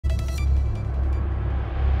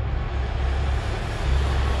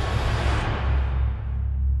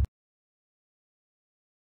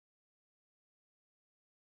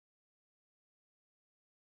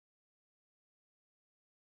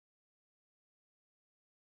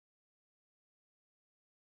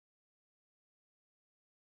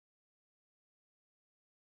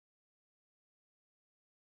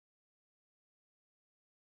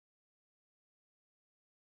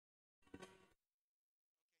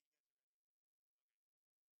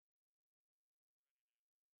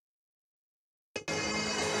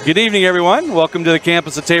Good evening, everyone. Welcome to the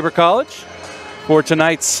campus of Tabor College for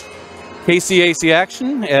tonight's KCAC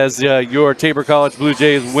action as your Tabor College Blue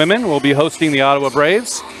Jays women will be hosting the Ottawa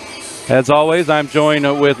Braves. As always, I'm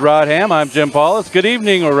joined with Rod Ham. I'm Jim Paulus. Good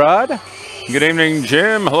evening, Rod. Good evening,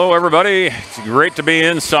 Jim. Hello, everybody. It's great to be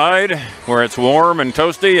inside where it's warm and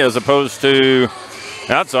toasty as opposed to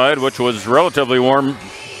outside, which was relatively warm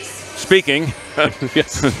speaking,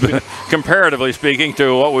 comparatively speaking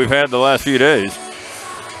to what we've had the last few days.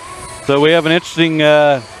 So we have an interesting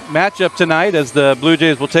matchup tonight as the Blue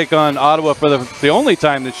Jays will take on Ottawa for the only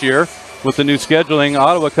time this year with the new scheduling.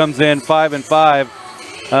 Ottawa comes in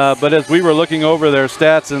 5-5, but as we were looking over their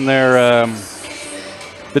stats and their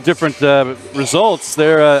the different results,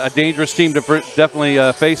 they're a dangerous team to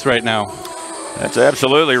definitely face right now. That's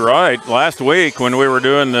absolutely right. Last week when we were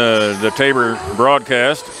doing the Tabor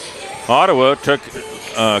broadcast, Ottawa took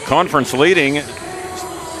conference leading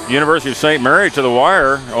University of St. Mary to the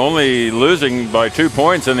wire, only losing by 2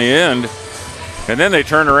 points in the end. And then they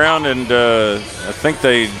turned around and I think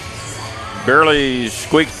they barely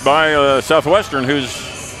squeaked by Southwestern, who's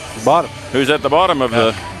at the bottom of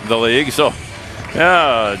the league. So,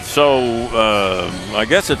 yeah, I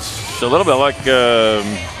guess it's a little bit like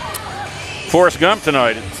Forrest Gump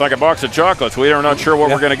tonight. It's like a box of chocolates. We are not sure what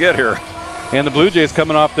we're going to get here. And the Blue Jays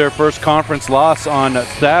coming off their first conference loss on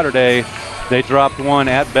Saturday. They dropped one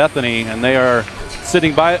at Bethany, and they are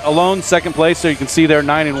sitting by alone second place. So you can see they're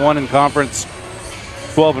 9-1 in conference,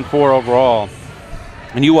 12-4 overall.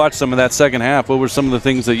 And you watched some of that second half. What were some of the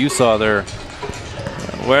things that you saw there?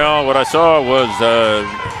 Well, what I saw was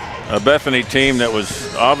a Bethany team that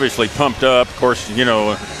was obviously pumped up. Of course, you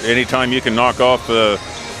know, anytime you can knock off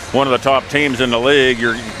one of the top teams in the league,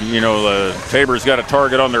 Tabor's got a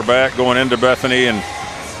target on their back going into Bethany, and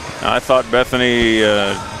I thought Bethany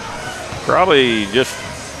probably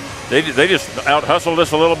they just out-hustled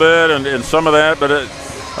us a little bit and some of that, but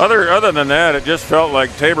other than that, it just felt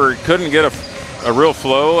like Tabor couldn't get a real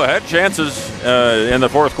flow. Had chances in the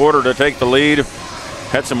fourth quarter to take the lead,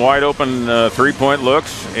 had some wide-open three-point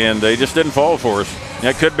looks, and they just didn't fall for us.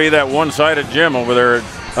 It could be that one-sided gym over there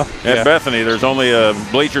at Bethany. There's only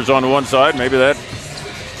bleachers on one side. Maybe that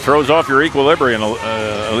throws off your equilibrium a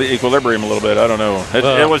little bit. I don't know.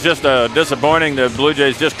 It was just disappointing. The Blue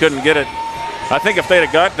Jays just couldn't get it. I think if they'd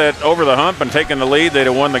have got that over the hump and taken the lead, they'd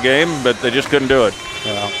have won the game, but they just couldn't do it.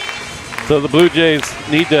 Yeah. So the Blue Jays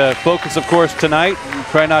need to focus, of course, tonight and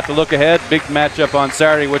try not to look ahead. Big matchup on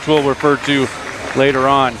Saturday, which we'll refer to later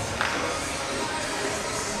on.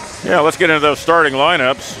 Yeah, let's get into those starting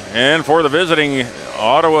lineups. And for the visiting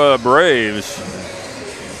Ottawa Braves,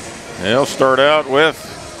 they'll start out with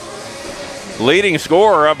leading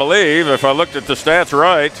scorer, I believe, if I looked at the stats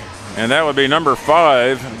right, and that would be number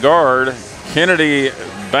 5, guard, Kennedy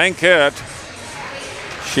Banquette.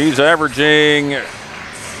 She's averaging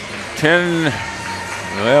 10,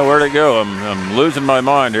 well, where'd it go? I'm losing my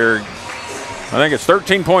mind here. I think it's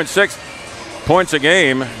 13.6 points a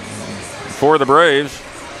game for the Braves.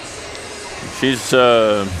 She's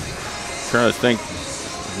trying to think.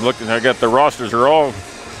 Look, I got the rosters are all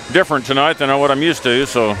different tonight than what I'm used to.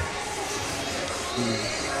 So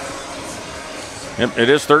it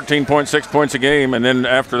is 13.6 points a game, and then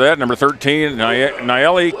after that, number 13,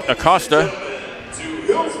 Nayeli Acosta,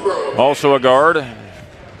 also a guard.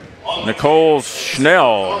 Nicole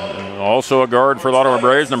Schnell, also a guard for the Ottawa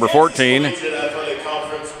Braves, number 14.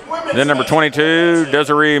 Then number 22,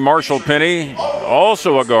 Desiree Marshall-Penny,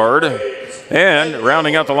 also a guard. And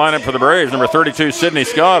rounding out the lineup for the Braves, number 32, Sydney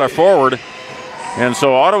Scott, a forward. And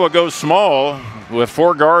so Ottawa goes small with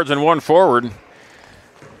 4 guards and 1 forward.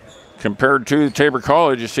 Compared to Tabor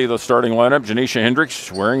College, you see the starting lineup. Janisha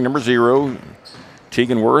Hendricks wearing number 0.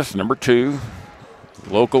 Tegan Worth, number 2.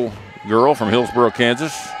 Local girl from Hillsboro,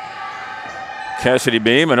 Kansas. Cassidy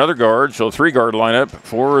Beam, another guard. So 3-guard lineup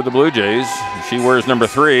for the Blue Jays. She wears number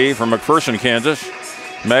 3 from McPherson, Kansas.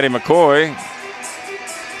 Maddie McCoy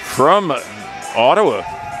from Ottawa,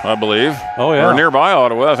 I believe. Oh, yeah. Or nearby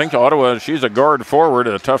Ottawa. I think Ottawa, she's a guard forward,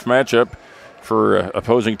 a tough matchup for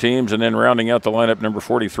opposing teams. And then rounding out the lineup, number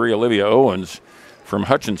 43, Olivia Owens from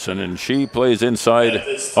Hutchinson, and she plays inside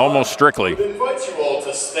almost strictly.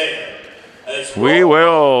 We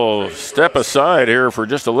will step aside here for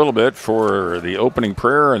just a little bit for the opening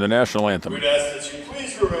prayer and the national anthem. We'd ask that you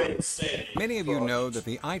please remain Many of you know that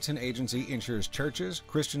the Eitzen Agency insures churches,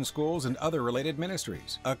 Christian schools, and other related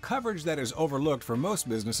ministries. A coverage that is overlooked for most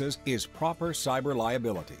businesses is proper cyber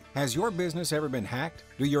liability. Has your business ever been hacked?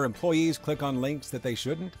 Do your employees click on links that they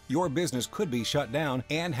shouldn't? Your business could be shut down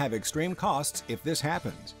and have extreme costs if this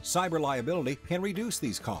happens. Cyber liability can reduce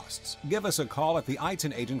these costs. Give us a call at the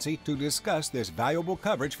Eitzen Agency to discuss this valuable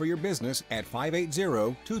coverage for your business at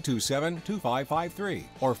 580-227-2553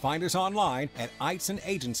 or find us online at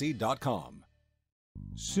eitzenagency.com.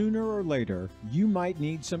 Sooner or later, you might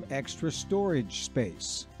need some extra storage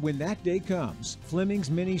space. When that day comes,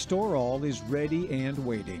 Fleming's Mini Store All is ready and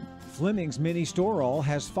waiting. Fleming's Mini Store All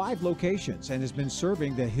has 5 locations and has been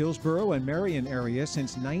serving the Hillsboro and Marion area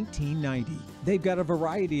since 1990. They've got a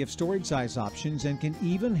variety of storage size options and can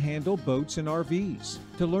even handle boats and RVs.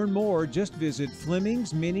 To learn more, just visit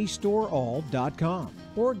FlemingsMiniStoreAll.com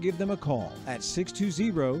or give them a call at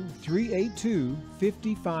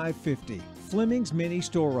 620-382-5550. Fleming's Mini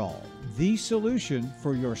Store All, the solution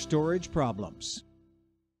for your storage problems.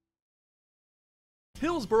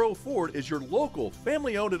 Hillsboro Ford is your local,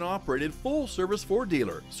 family-owned and operated full-service Ford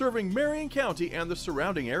dealer, serving Marion County and the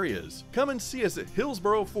surrounding areas. Come and see us at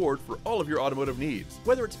Hillsboro Ford for all of your automotive needs.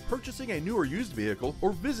 Whether it's purchasing a new or used vehicle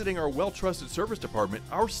or visiting our well-trusted service department,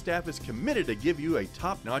 our staff is committed to give you a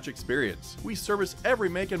top-notch experience. We service every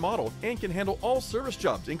make and model and can handle all service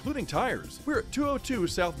jobs, including tires. We're at 202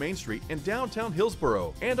 South Main Street in downtown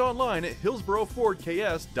Hillsboro and online at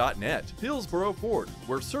hillsborofordks.net. Hillsboro Ford,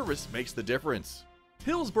 where service makes the difference.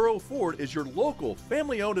 Hillsboro Ford is your local,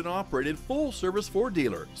 family-owned and operated full-service Ford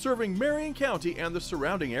dealer, serving Marion County and the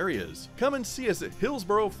surrounding areas. Come and see us at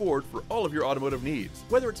Hillsboro Ford for all of your automotive needs.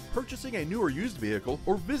 Whether it's purchasing a new or used vehicle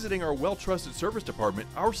or visiting our well-trusted service department,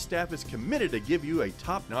 our staff is committed to give you a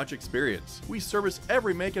top-notch experience. We service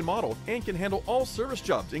every make and model and can handle all service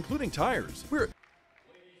jobs, including tires. We're at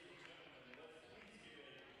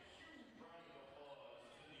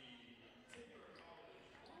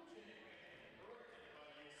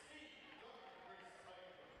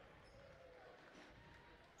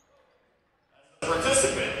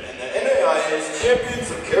participant in the NAIA's Champions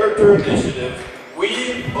of Character Initiative,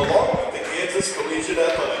 we, along with the Kansas Collegiate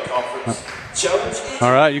Athletic Conference, challenge each.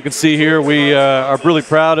 All right, you can see here we are really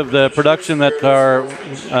proud of the production that our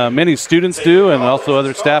many students do and also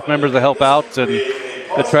other staff members that help out and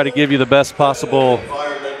to try to give you the best possible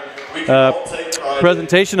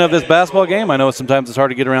presentation of this basketball game. I know sometimes it's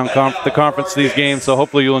hard to get around the conference to these games, so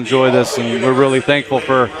hopefully you'll enjoy this, and we're really thankful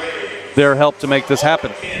for their help to make this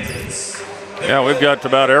happen. Yeah, we've got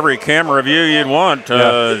about every camera view you'd want,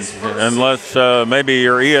 unless maybe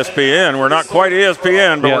you're ESPN. We're not quite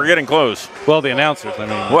ESPN, but we're getting close. Well, the announcers, I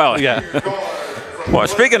mean. Well, yeah. Well,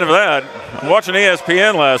 speaking of that, I'm watching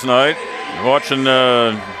ESPN last night, watching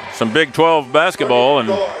some Big 12 basketball, and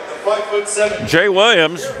Jay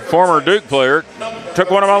Williams, former Duke player,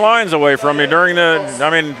 took one of my lines away from me during the.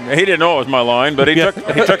 I mean, he didn't know it was my line, but he took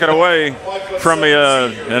it away from me,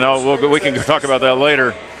 and we can talk about that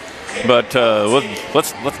later. But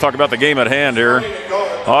let's talk about the game at hand here.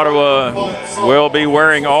 Ottawa will be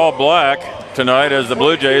wearing all black tonight, as the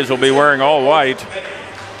Blue Jays will be wearing all white.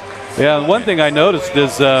 Yeah, one thing I noticed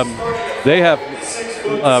is they have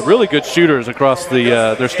really good shooters across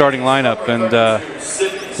their starting lineup, and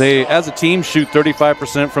they, as a team, shoot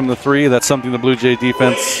 35% from the three. That's something the Blue Jay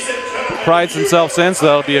defense prides themselves in, so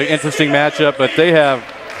that'll be an interesting matchup. But they have,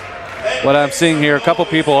 what I'm seeing here, a couple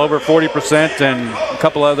people over 40% and a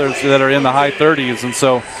couple others that are in the high 30s. And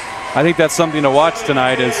so I think that's something to watch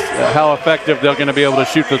tonight, is how effective they're going to be able to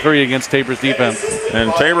shoot the three against Tabor's defense.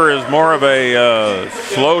 And Tabor is more of a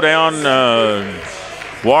slow down,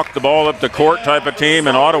 walk the ball up the court type of team.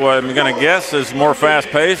 And Ottawa, I'm going to guess, is more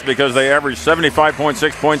fast-paced because they average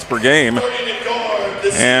 75.6 points per game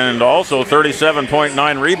and also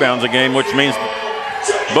 37.9 rebounds a game, which means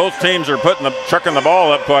both teams are chucking the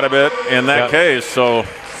ball up quite a bit in that case. So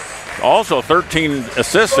also 13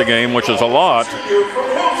 assists a game, which is a lot.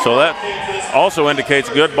 So that also indicates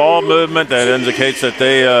good ball movement. That indicates that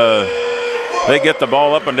they get the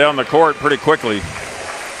ball up and down the court pretty quickly.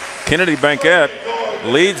 Kennedy Bankett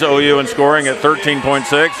leads OU in scoring at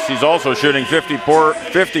 13.6. She's also shooting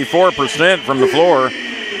 54% from the floor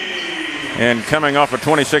and coming off a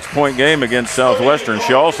 26-point game against Southwestern.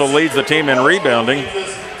 She also leads the team in rebounding.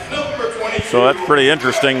 So that's pretty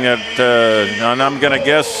interesting. And I'm going to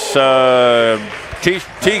guess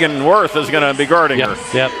Tegan Worth is going to be guarding her.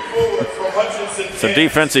 Yep. It's a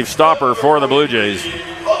defensive stopper for the Blue Jays.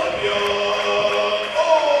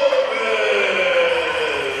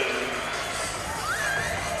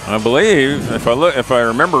 I believe, if I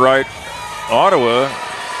remember right, Ottawa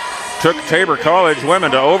took Tabor College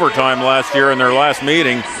women to overtime last year in their last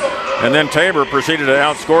meeting, and then Tabor proceeded to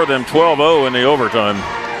outscore them 12-0 in the overtime.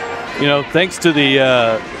 You know, thanks to the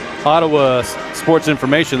Ottawa Sports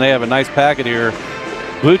Information, they have a nice packet here.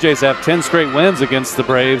 Blue Jays have 10 straight wins against the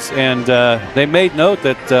Braves, and they made note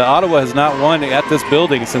that Ottawa has not won at this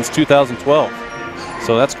building since 2012.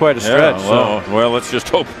 So that's quite a stretch. Yeah, well, let's just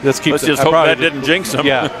hope. Let's just hope that didn't jinx them.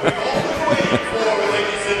 Yeah.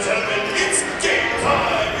 Ladies and gentlemen, it's game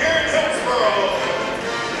time here in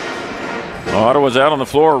Hillsborough. Ottawa's out on the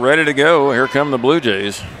floor, ready to go. Here come the Blue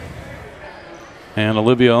Jays. And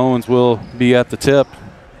Olivia Owens will be at the tip.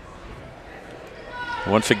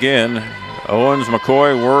 Once again, Owens,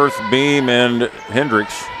 McCoy, Worth, Beam, and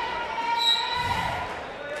Hendricks.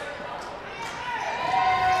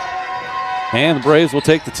 And the Braves will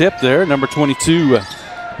take the tip there. Number 22,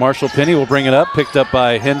 Marshall Penny will bring it up, picked up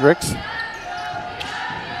by Hendricks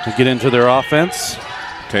to get into their offense.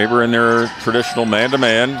 Tabor in their traditional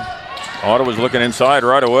man-to-man. Ottawa's looking inside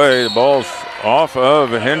right away. The ball's off of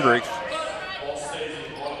Hendricks.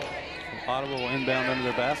 Ottawa will inbound under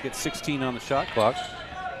their basket, 16 on the shot clock.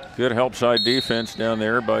 Good help side defense down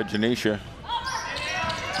there by Janisha.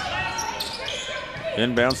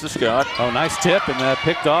 Inbounds to Scott. Oh, nice tip, and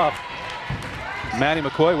picked off. Maddie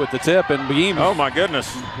McCoy with the tip, and Beam. Oh my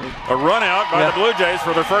goodness. A run out by the Blue Jays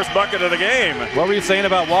for their first bucket of the game. What were you saying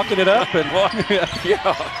about walking it up? And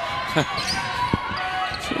yeah.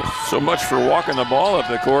 So much for walking the ball up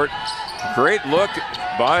the court. Great look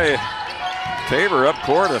by Tabor up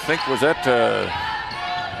court. I think was that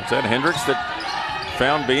Hendricks that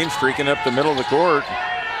found Beam streaking up the middle of the court.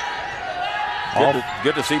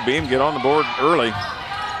 Good to see Beam get on the board early.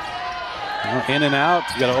 In and out.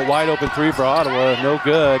 You got a wide open three for Ottawa. No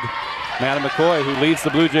good. Maddie McCoy, who leads the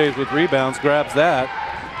Blue Jays with rebounds, grabs that.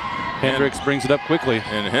 Hendricks brings it up quickly.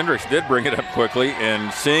 And Hendricks did bring it up quickly.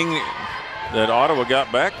 And seeing that Ottawa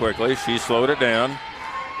got back quickly, she slowed it down.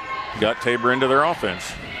 Got Tabor into their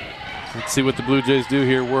offense. Let's see what the Blue Jays do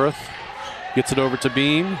here. Worth gets it over to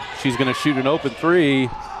Beam. She's going to shoot an open three,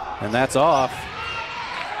 and that's off.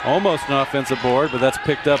 Almost an offensive board, but that's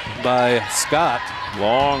picked up by Scott.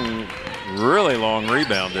 Long, really long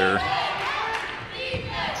rebound there.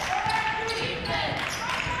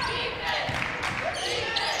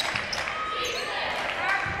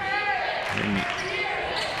 And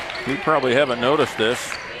you probably haven't noticed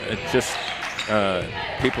this. It's just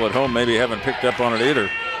people at home maybe haven't picked up on it either.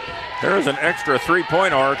 There is an extra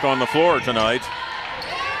three-point arc on the floor tonight.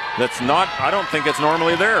 That's not, I don't think it's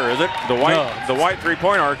normally there, is it? The white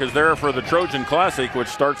three-point arc is there for the Trojan Classic, which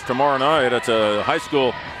starts tomorrow night. It's a high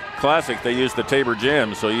school classic. They use the Tabor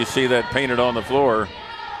gym, so you see that painted on the floor.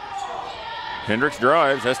 Hendricks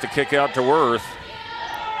drives, has to kick out to Worth.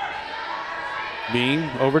 Beam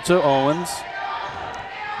over to Owens.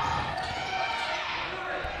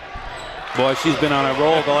 Boy, she's been on a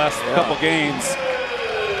roll the last couple games.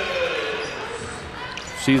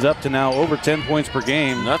 She's up to now over 10 points per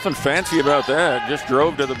game. Nothing fancy about that. Just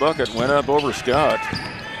drove to the bucket, went up over Scott.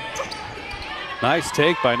 Nice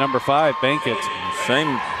take by number 5, Bankett.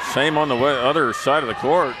 Same on the other side of the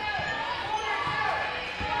court.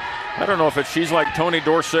 I don't know if she's like Tony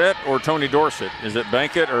Dorsett or Tony Dorsett. Is it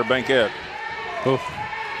Bankett or Bankett? Oof.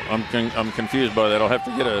 I'm confused by that. I'll have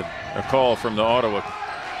to get a call from the Ottawa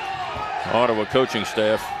coaching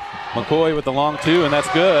staff. McCoy with the long two, and that's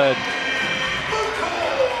good.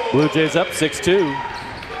 Blue Jays up 6-2.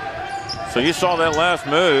 So you saw that last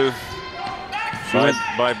move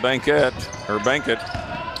by Bankett,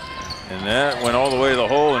 and that went all the way to the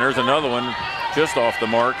hole, and there's another one just off the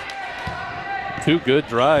mark. 2 good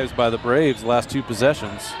drives by the Braves last 2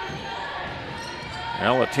 possessions.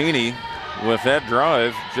 Alatini with that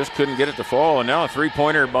drive just couldn't get it to fall, and now a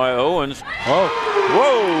three-pointer by Owens. Oh,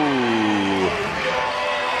 whoa!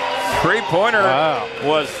 Three-pointer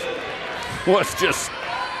was just.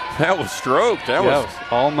 That was stroked. That was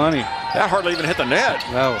all money. That hardly even hit the net.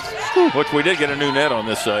 Which we did get a new net on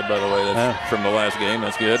this side, by the way. That's from the last game.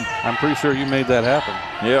 That's good. I'm pretty sure you made that happen.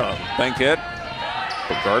 Yeah. Bankett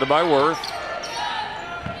guarded by Worth.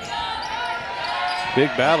 Big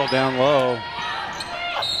battle down low.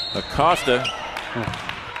 Acosta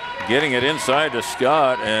getting it inside to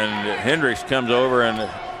Scott, and Hendricks comes over and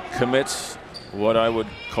commits what I would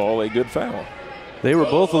call a good foul. They were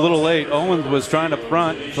both a little late. Owens was trying to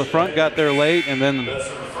front. The front got there late, and then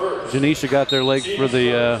Janisha got there late for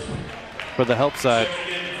the help side.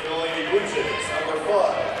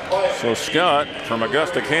 So Scott from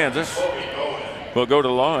Augusta, Kansas, will go to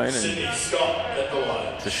the line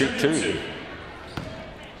and to shoot 2.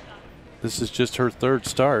 This is just her 3rd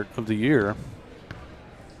start of the year.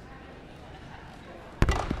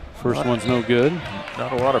 First one's no good.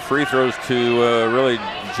 Not a lot of free throws to really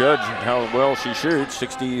judge how well she shoots.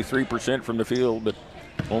 63% from the field, but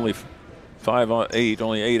only 5 on 8,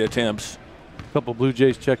 only 8 attempts. A couple Blue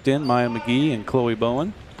Jays checked in, Maya McGee and Chloe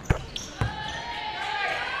Bowen.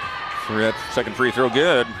 Second free throw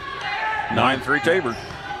good. 9-3 Tabor.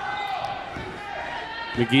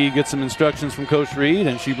 McGee gets some instructions from Coach Reed,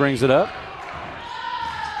 and she brings it up.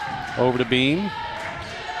 Over to Beam.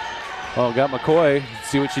 Oh, got McCoy.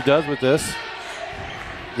 See what she does with this.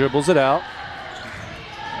 Dribbles it out.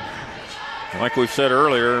 Like we've said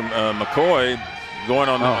earlier, McCoy going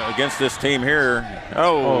on against this team here.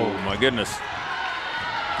 Oh, my goodness.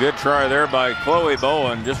 Good try there by Chloe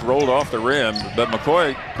Bowen. Just rolled off the rim. But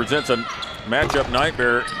McCoy presents a matchup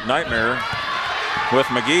nightmare with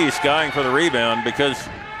McGee skying for the rebound because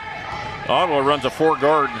Ottawa runs a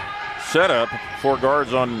 4-guard setup. 4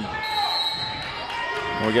 guards on.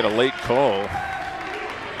 We get a late call.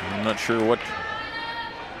 I'm not sure what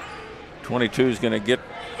 22 is going to get.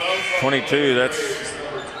 22, that's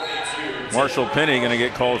Marshall Penny going to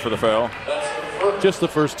get called for the foul. Just the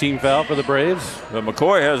first team foul for the Braves. But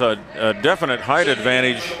McCoy has a definite height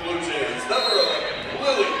advantage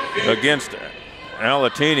against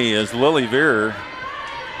Alatini as Lily Veer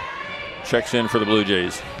checks in for the Blue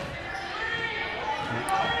Jays.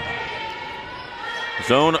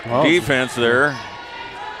 Zone defense there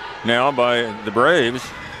now by the Braves.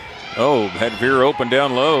 Oh, had Veer open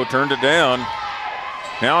down low, turned it down.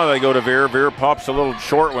 Now they go to Veer. Veer pops a little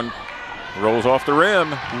short one, rolls off the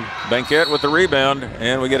rim. Banquette with the rebound,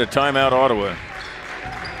 and we get a timeout, Ottawa.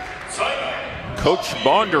 Coach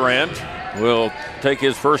Bondurant will take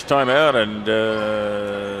his first timeout, and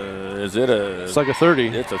is it a? It's like a 30.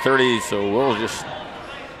 It's a 30, so we'll just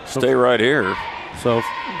stay right here. So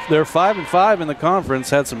they're 5-5 in the conference.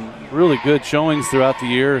 Had some really good showings throughout the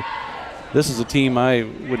year. This is a team I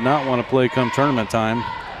would not want to play come tournament time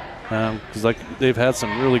because they've had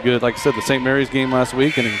some really good, like I said, the St. Mary's game last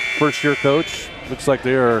week, and a first-year coach looks like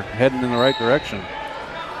they are heading in the right direction.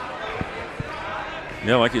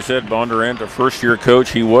 Yeah, like you said, Bondurant, a first-year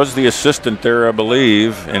coach. He was the assistant there, I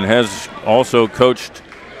believe, and has also coached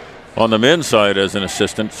on the men's side as an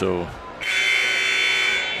assistant. So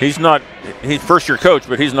he's first-year coach,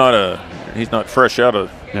 but he's not fresh out of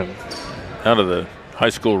the high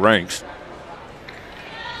school ranks.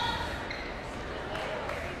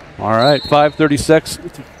 All right,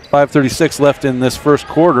 5:36 left in this first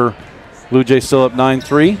quarter. Blue Jays still up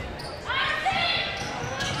 9-3.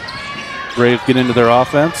 Braves get into their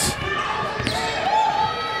offense.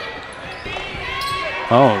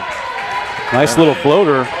 Oh, nice little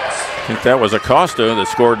floater. I think that was Acosta that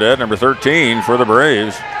scored that, number 13 for the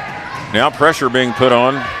Braves. Now pressure being put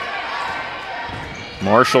on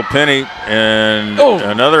Marshall Penny, and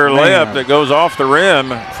another layup that goes off the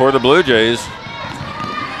rim for the Blue Jays.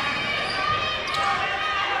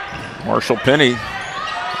 Marshall Penny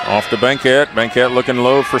off the Banquette. Banquette looking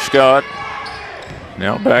low for Scott.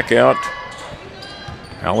 Now back out.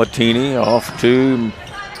 Alatini off to,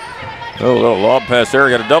 a little lob pass there.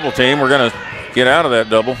 Got a double team. We're going to get out of that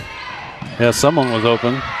double. Yeah, someone was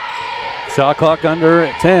open. Shot clock under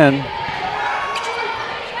at 10.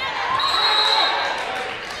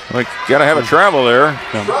 We got to have a travel there.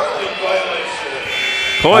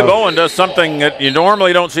 Chloe Bowen does something that you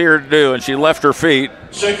normally don't see her do, and she left her feet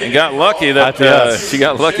and got lucky that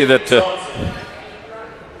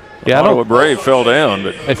Ottawa Brave fell down.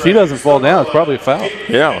 But if she doesn't fall down, it's probably a foul.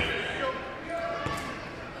 Yeah.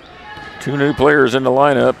 2 new players in the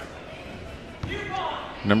lineup.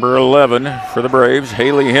 Number 11 for the Braves,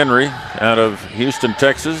 Haley Henry out of Houston,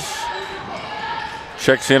 Texas.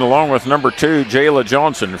 Checks in along with number 2, Jayla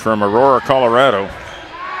Johnson from Aurora, Colorado.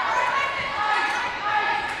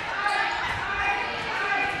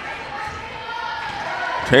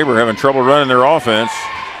 Tabor having trouble running their offense.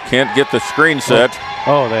 Can't get the screen set.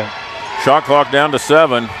 Shot clock down to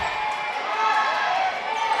 7.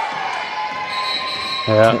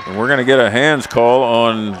 Yeah. We're going to get a hands call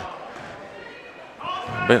on,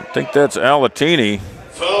 I think that's Alatini.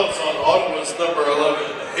 Fouls on Ottawa's number 11,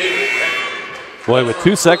 Haley Henry. Boy, with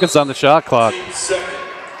 2 seconds on the shot clock.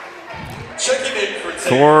 Checking in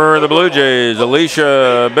For the Blue Jays,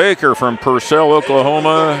 Alicia Baker from Purcell,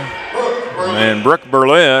 Oklahoma, and Brooke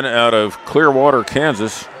Berlin out of Clearwater,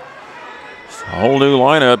 Kansas. A whole new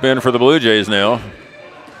lineup in for the Blue Jays now.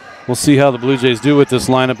 We'll see how the Blue Jays do with this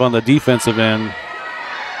lineup on the defensive end.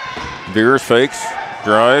 Veers fakes,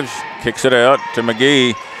 drives, kicks it out to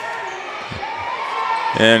McGee.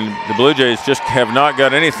 And the Blue Jays just have not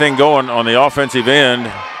got anything going on the offensive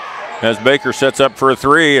end as Baker sets up for a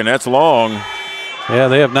 3, and that's long. Yeah,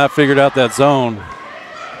 they have not figured out that zone.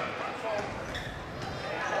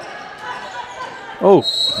 Oh,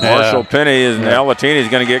 Marshall Penny and Alatini is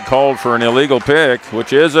going to get called for an illegal pick,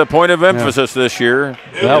 which is a point of emphasis this year.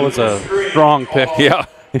 That was a strong pick. Yeah.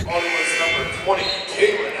 Ottawa's number 20,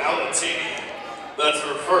 Caitlin Alatini. That's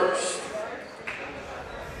her first.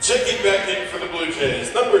 Checking back in for the Blue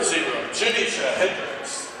Jays, number 0, Janisha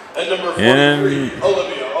Hendricks. And number 43,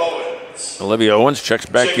 Olivia Owens. Olivia Owens checks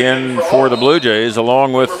back in for the Blue Jays,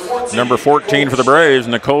 along with number 14 for the Braves,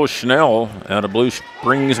 Nicole Schnell out of Blue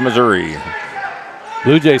Springs, Missouri.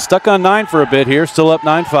 Blue Jays stuck on 9 for a bit here, still up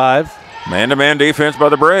 9-5. Man-to-man defense by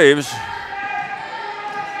the Braves.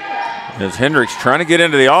 As Hendricks trying to get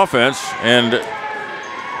into the offense, and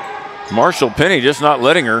Marshall Penny just not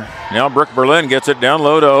letting her. Now Brooke Berlin gets it down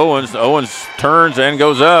low to Owens. Owens turns and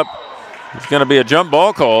goes up. It's going to be a jump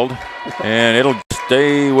ball called, and it'll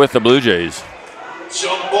stay with the Blue Jays.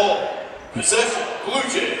 Jump ball. Possession, Blue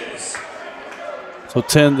Jays. So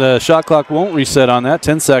 10, the shot clock won't reset on that,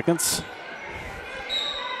 10 seconds.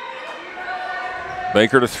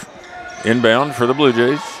 Baker to inbound for the Blue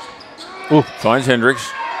Jays. Ooh. Finds Hendricks.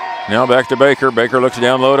 Now back to Baker. Baker looks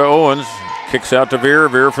down low to Owens. Kicks out to Veer.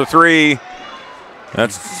 Veer for 3.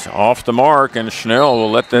 That's off the mark, and Schnell will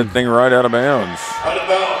let that thing right out of bounds. Out of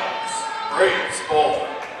bounds. Braves ball.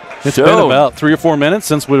 It's been about 3 or 4 minutes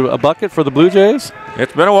since a bucket for the Blue Jays.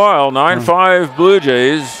 It's been a while. 9-5 Blue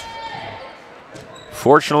Jays.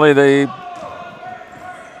 Fortunately, they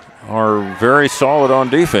are very solid on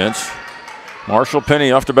defense. Marshall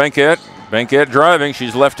Penny off to Bankett. Bankett driving.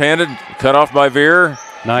 She's left-handed. Cut off by Veer.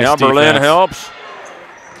 Nice now defense. Berlin helps.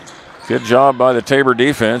 Good job by the Tabor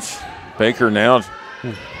defense. Baker now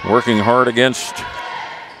working hard against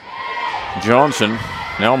Johnson.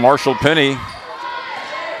 Now Marshall Penny.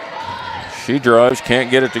 She drives,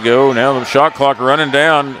 can't get it to go. Now the shot clock running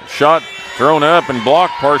down. Shot thrown up and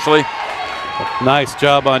blocked partially. Nice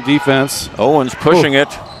job on defense. Owens pushing it.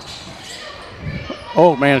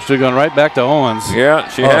 Oh, man, should have gone right back to Owens. Yeah,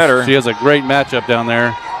 she had her. She has a great matchup down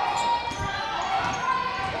there.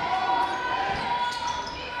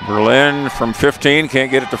 Berlin from 15, can't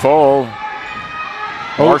get it to fall.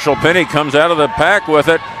 Marshall Penny comes out of the pack with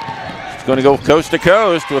it. She's going to go coast to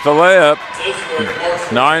coast with a layup.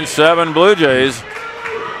 9-7 Blue Jays.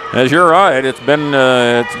 As you're right, it's been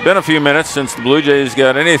a few minutes since the Blue Jays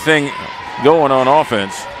got anything going on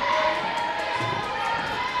offense.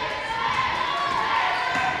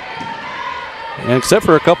 And except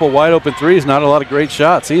for a couple wide open threes, not a lot of great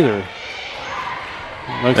shots either.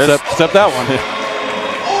 Except that one.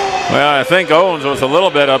 Well, I think Owens was a little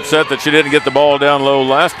bit upset that she didn't get the ball down low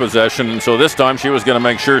last possession, and so this time she was going to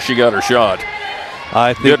make sure she got her shot.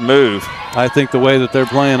 Good move. I think the way that they're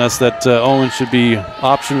playing us, that Owens should be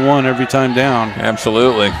option 1 every time down.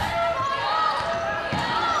 Absolutely.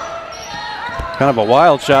 Kind of a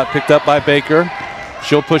wild shot picked up by Baker.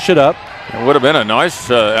 She'll push it up. It would have been a nice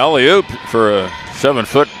alley-oop for a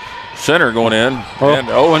 7-foot center going in. And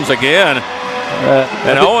Owens again.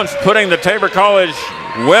 And Owens putting the Tabor College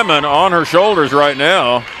women on her shoulders right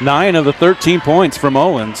now. 9 of the 13 points from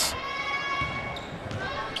Owens.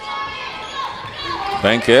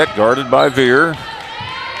 Bankett guarded by Veer.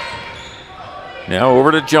 Now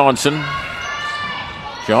over to Johnson.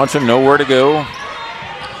 Johnson nowhere to go.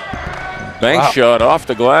 Bank shot off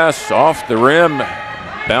the glass, off the rim,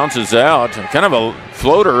 bounces out. Kind of a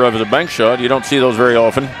floater of the bank shot. You don't see those very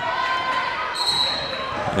often.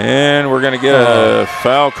 And we're going to get a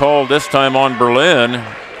foul called this time on Berlin.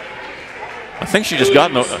 I think she just got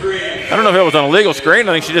in the, I don't know if it was an illegal screen.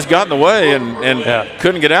 I think she just got in the way and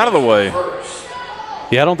couldn't get out of the way.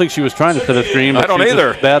 Yeah, I don't think she was trying to set a screen. I don't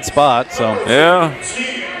either. Bad spot, so. Yeah.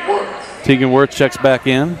 Tegan Wirth checks back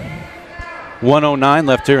in. 1:09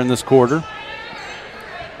 left here in this quarter.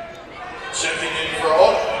 Checking in for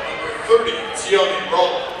Ottawa, number 30, Tiani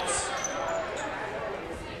Rollins.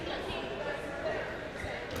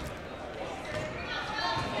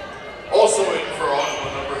 Also in for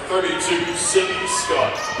Ottawa, number 32, Sydney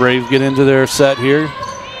Scott. Braves get into their set here.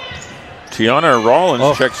 Tiana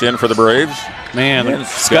Rollins checks in for the Braves. Man,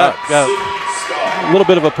 Scott got a little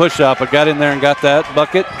bit of a push out, but got in there and got that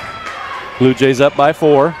bucket. Blue Jays up by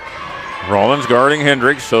 4. Rollins guarding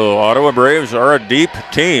Hendricks, so Ottawa Braves are a deep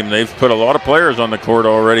team. They've put a lot of players on the court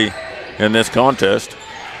already in this contest.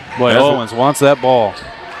 Boy, Owens wants that ball.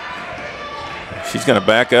 She's going to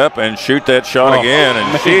back up and shoot that shot again,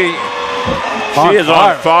 and she is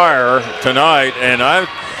on fire tonight. And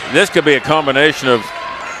this could be a combination of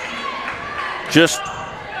just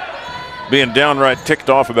being downright ticked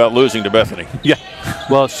off about losing to Bethany. Yeah.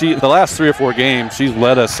 Well, the last 3 or 4 games, she's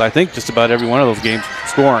led us, I think, just about every one of those games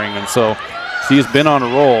scoring, and so she's been on a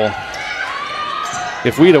roll.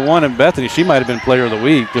 if we'd have won in Bethany, she might have been player of the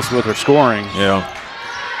week just with her scoring. Yeah.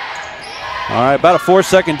 All right, about a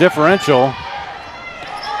 4-second differential.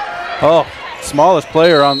 Oh, smallest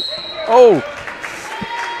player on. Oh,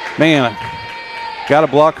 man. Got to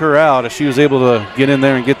block her out if she was able to get in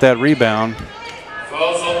there and get that rebound.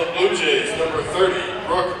 Fouls on the Blue Jays, number 30,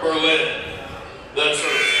 Brooke Berlin. That's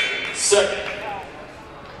her second.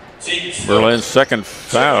 Berlin's second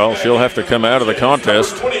foul. She'll have to come out of the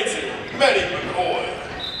contest.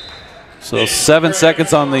 So 7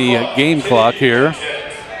 seconds on the game clock here.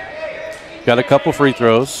 Got a couple free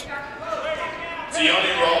throws.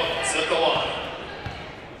 Tiani Rollins at the line.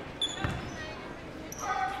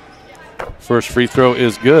 First free throw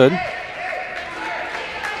is good.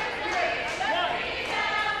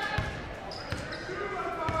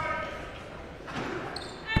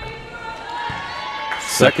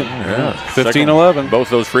 Second, yeah. 15-11. Both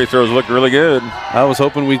those free throws looked really good. I was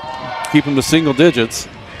hoping we'd keep them to single digits.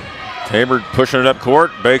 Tabor pushing it up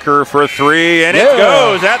court. Baker for three, and it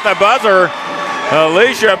goes at the buzzer.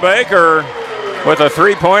 Alicia Baker with a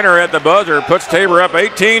three-pointer at the buzzer puts Tabor up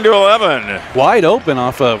 18-11. Wide open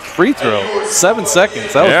off a free throw. 7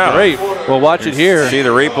 seconds. That was great. We'll watch it here. See the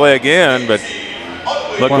replay again, but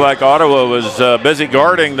looked like Ottawa was busy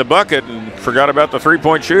guarding the bucket and forgot about the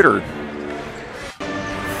three-point shooter.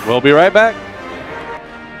 We'll be right back.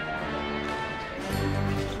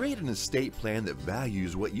 Create an estate plan that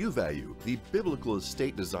values what you value. The Biblical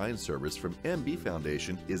Estate Design Service from MB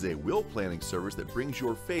Foundation is a will planning service that brings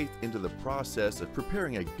your faith into the process of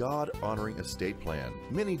preparing a God-honoring estate plan.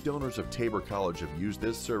 Many donors of Tabor College have used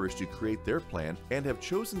this service to create their plan and have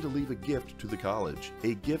chosen to leave a gift to the college,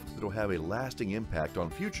 a gift that will have a lasting impact on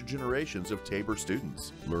future generations of Tabor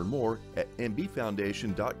students. Learn more at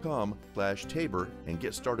mbfoundation.com/Tabor and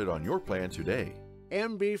get started on your plan today.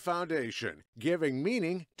 MB Foundation, giving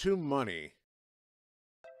meaning to money.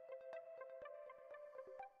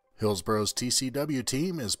 Hillsboro's TCW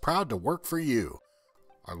team is proud to work for you.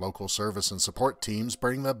 Our local service and support teams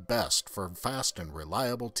bring the best for fast and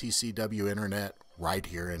reliable TCW internet right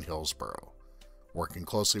here in Hillsboro. Working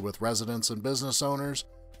closely with residents and business owners,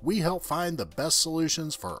 we help find the best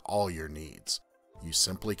solutions for all your needs. You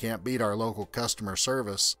simply can't beat our local customer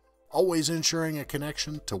service, always ensuring a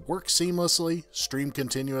connection to work seamlessly, stream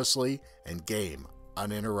continuously, and game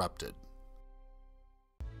uninterrupted.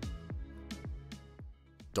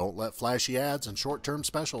 Don't let flashy ads and short-term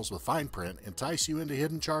specials with fine print entice you into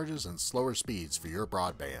hidden charges and slower speeds for your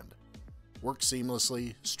broadband. Work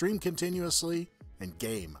seamlessly, stream continuously, and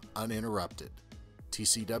game uninterrupted.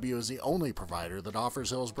 TCW is the only provider that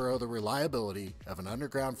offers Hillsboro the reliability of an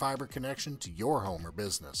underground fiber connection to your home or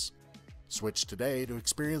business. Switch today to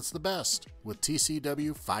experience the best with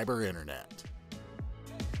TCW Fiber Internet.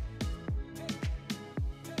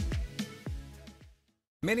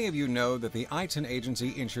 Many of you know that the Eitzen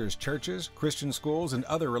Agency insures churches, Christian schools, and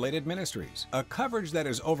other related ministries. A coverage that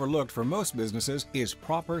is overlooked for most businesses is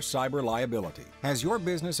proper cyber liability. Has your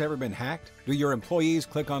business ever been hacked? Do your employees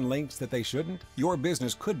click on links that they shouldn't? Your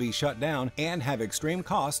business could be shut down and have extreme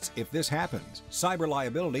costs if this happens. Cyber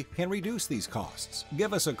liability can reduce these costs.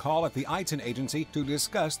 Give us a call at the Eitzen Agency to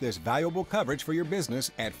discuss this valuable coverage for your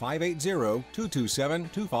business at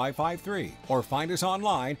 580-227-2553 or find us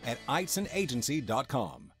online at eitzenagency.com.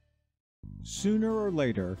 Sooner or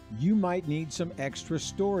later, you might need some extra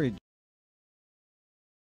storage.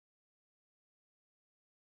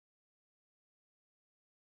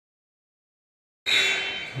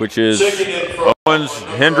 Which is Owens,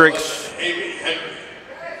 Hendricks,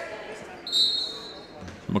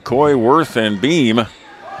 McCoy, Worth, and Beam.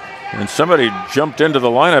 And somebody jumped into the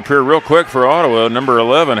lineup here real quick for Ottawa. Number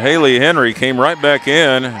 11, Haley Henry, came right back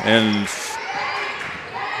in, and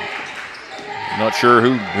not sure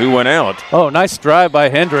who went out. Oh, nice drive by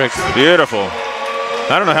Hendricks. Beautiful.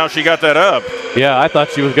 I don't know how she got that up. Yeah, I thought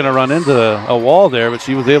she was going to run into a wall there, but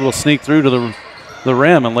she was able to sneak through to the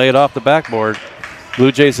rim and lay it off the backboard.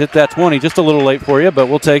 Blue Jays hit that 20. Just a little late for you, but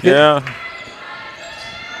we'll take it. Yeah.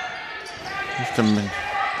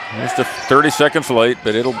 Just a 30 seconds late,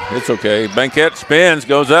 but it's okay. Banquette spins,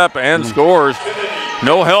 goes up, and scores.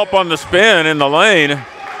 No help on the spin in the lane.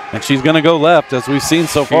 And she's going to go left, as we've seen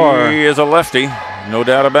so far. She is a lefty, no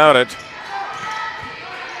doubt about it.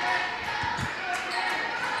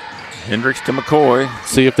 Hendricks to McCoy.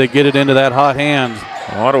 See if they get it into that hot hand.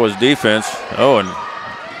 Ottawa's defense. Oh,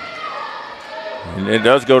 and it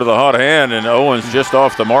does go to the hot hand, and Owens just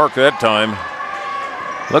off the mark that time.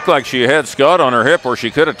 Looked like she had Scott on her hip, or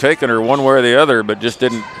she could have taken her one way or the other, but just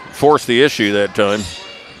didn't force the issue that time.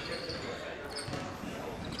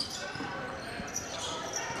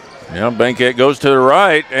 Now Bankett goes to the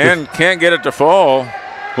right and can't get it to fall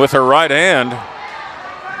with her right hand.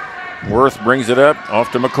 Worth brings it up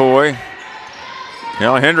off to McCoy.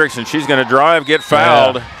 Now Hendricks, and she's going to drive, get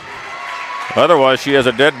fouled. Yeah. Otherwise, she has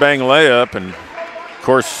a dead bang layup. And of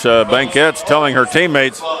course, Bankett's telling her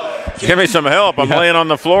teammates, give me some help. I'm laying on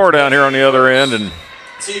the floor down here on the other end. And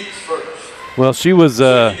well, she was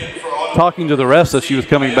talking to the refs as she was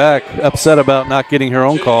coming back, upset about not getting her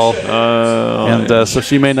own call. So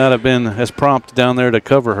she may not have been as prompt down there to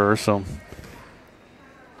cover her. So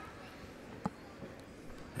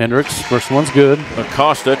Hendricks, first one's good.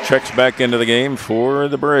 Acosta checks back into the game for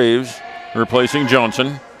the Braves, replacing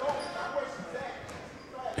Johnson.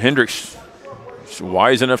 Hendricks is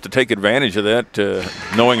wise enough to take advantage of that,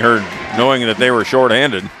 knowing that they were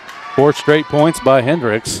shorthanded. 4 straight points by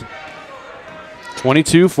Hendricks.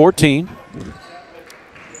 22-14.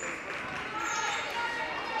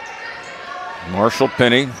 Marshall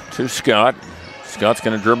Penny to Scott. Scott's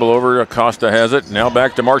going to dribble over. Acosta has it. Now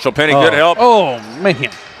back to Marshall Penny. Good help. Oh, man.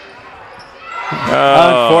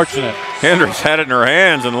 Unfortunate. Hendricks had it in her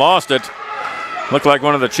hands and lost it. Looked like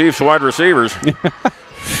one of the Chiefs' wide receivers.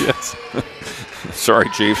 Yes. Sorry,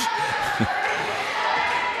 Chiefs.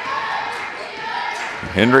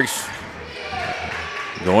 Hendricks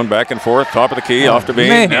going back and forth, top of the key, off to Beam.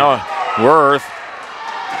 Man. Now Worth.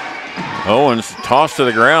 Owens tossed to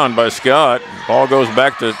the ground by Scott. Ball goes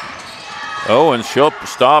back to Owens. She'll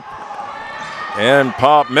stop and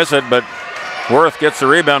pop, miss it, but Worth gets the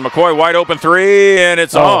rebound. McCoy wide open three, and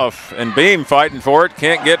it's off. And Beam fighting for it,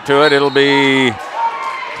 can't get to it. It'll be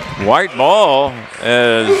white ball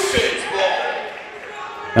as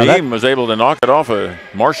Beam was able to knock it off of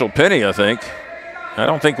Marshall Penny, I think. I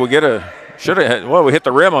don't think we get a, should have, well, we hit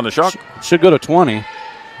the rim on the shot. Should go to 20.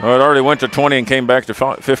 Oh, it already went to 20 and came back to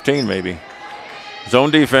 15 maybe. Zone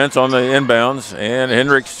defense on the inbounds, and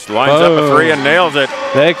Hendricks lines up a three and nails it.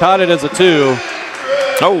 They caught it as a 2.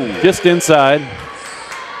 Oh. Just inside.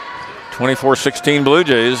 24-16 Blue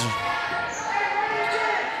Jays.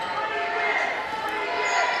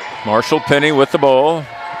 Marshall Penny with the ball.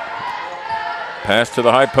 Pass to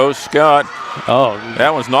the high post, Scott. Oh.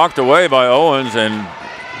 That one's knocked away by Owens, and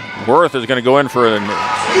Worth is going to go in for an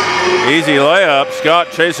easy layup.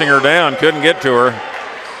 Scott chasing her down, couldn't get to her.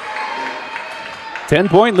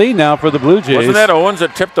 10-point lead now for the Blue Jays. Wasn't that Owens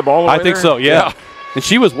that tipped the ball away I think there? so, yeah. And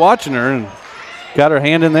she was watching her and got her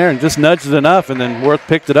hand in there and just nudged it enough, and then Worth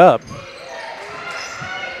picked it up.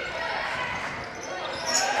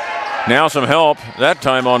 Now some help, that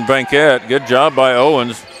time on Bankett. Good job by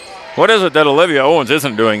Owens. What is it that Olivia Owens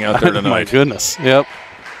isn't doing out there tonight? My goodness, yep.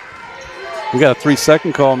 We got a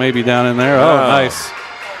 3-second call maybe down in there. Oh, nice.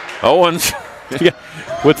 Owens. Yeah,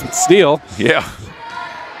 with the steal. Yeah.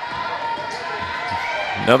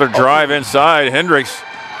 Another drive inside. Hendricks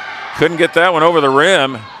couldn't get that one over the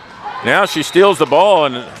rim. Now she steals the ball,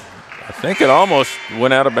 and I think it almost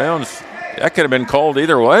went out of bounds. That could have been called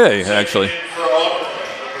either way, actually.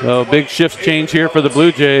 So big shift change here for the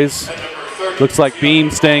Blue Jays. Looks like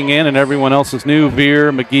Beam staying in, and everyone else is new.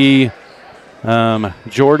 Veer, McGee,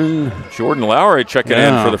 Jordan Lowry checking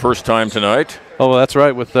in for the first time tonight. Oh, that's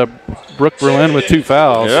right, with Brooke Berlin with 2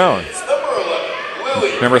 fouls. Yeah.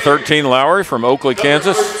 Number 13, Lowry from Oakley,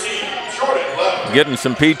 Kansas. Getting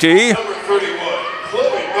some PT.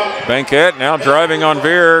 Bankett now driving on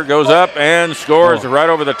Veer, goes up and scores right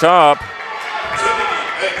over the top.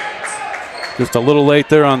 Just a little late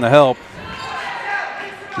there on the help.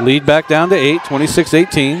 Lead back down to 8,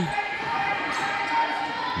 26-18.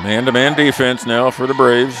 Man-to-man defense now for the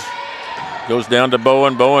Braves. Goes down to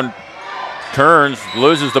Bowen. Bowen turns,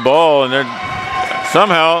 loses the ball, and then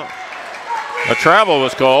somehow a travel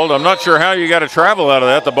was called. I'm not sure how you got a travel out of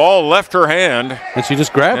that. The ball left her hand. And she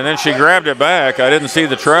just grabbed it. And then she grabbed it back. I didn't see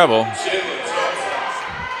the travel.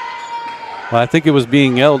 Well, I think it was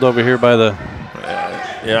being yelled over here by the...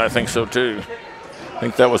 Yeah, I think so too. I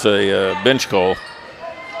think that was a bench call.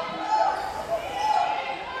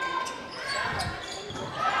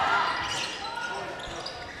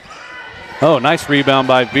 Oh, nice rebound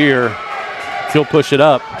by Veer. She'll push it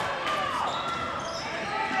up.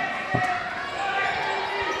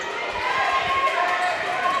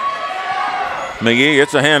 McGee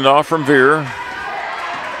gets a handoff from Veer.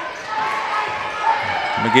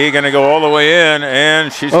 McGee going to go all the way in,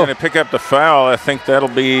 and she's going to pick up the foul. I think that'll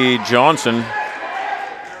be Johnson.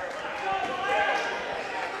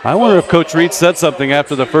 I wonder if Coach Reed said something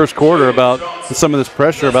after the first quarter about some of this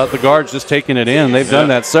pressure about the guards just taking it in. They've done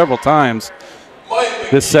that several times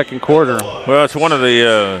this second quarter. Well, it's one of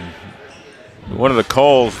the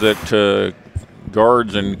calls that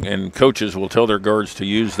guards and coaches will tell their guards to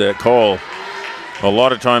use that call. A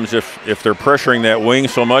lot of times if they're pressuring that wing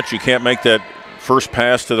so much, you can't make that first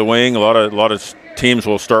pass to the wing. A lot of teams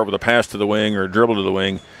will start with a pass to the wing or a dribble to the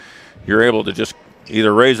wing. You're able to just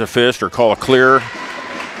either raise a fist or call a clear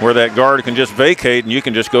where that guard can just vacate and you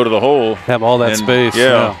can just go to the hole. Have all that space.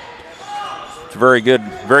 Yeah. It's a very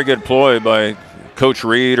good ploy by Coach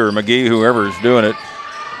Reed or McGee, whoever's doing it.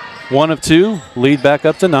 1 of 2, lead back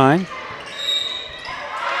up to 9.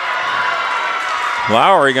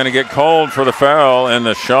 Lowry going to get called for the foul, and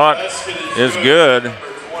the shot is good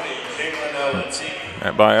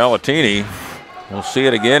by Alatini. We'll see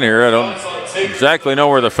it again here. I don't exactly know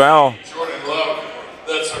where the foul.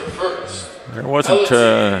 There wasn't.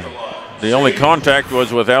 The only contact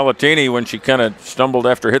was with Alatini when she kind of stumbled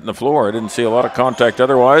after hitting the floor. I didn't see a lot of contact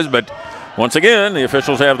otherwise, but once again, the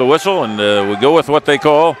officials have the whistle, and we go with what they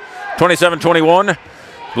call 27-21.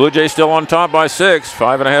 Blue Jays still on top by 6.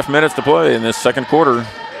 5.5 minutes to play in this second quarter.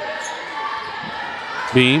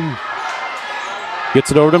 Beam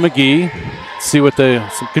gets it over to McGee. See what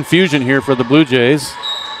some confusion here for the Blue Jays.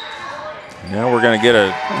 Now we're going to get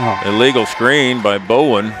a illegal screen by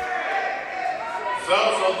Bowen.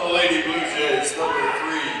 Fouls on the Lady Blue Jays, number 3,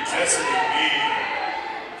 Cassidy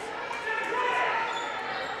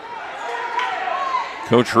Beam.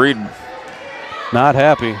 Coach Reed not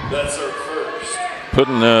happy. That's our first.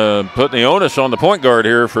 Putting the onus on the point guard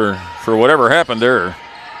here for whatever happened there.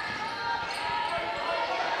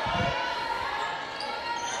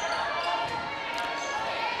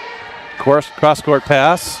 Cross-court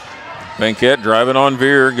pass. Banquette driving on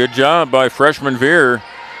Veer. Good job by freshman Veer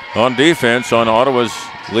on defense on Ottawa's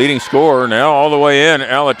leading scorer. Now all the way in,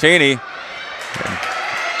 Alatini.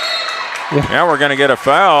 Yeah. Now we're going to get a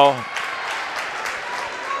foul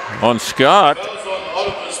on Scott.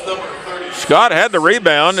 Scott had the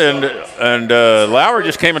rebound, and Lowry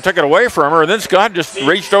just came and took it away from her, and then Scott just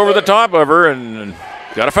reached over the top of her and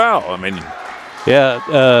got a foul. I mean,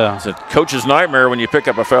 yeah, it's a coach's nightmare when you pick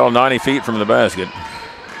up a foul 90 feet from the basket.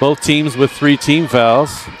 Both teams with 3 team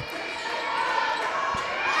fouls.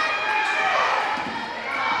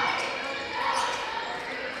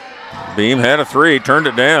 Beam had a 3, turned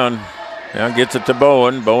it down. Now gets it to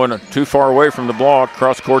Bowen. Bowen too far away from the block.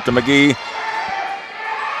 Cross court to McGee.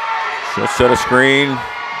 She'll set a screen.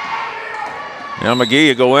 Now McGee,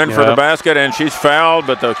 you go in for the basket, and she's fouled,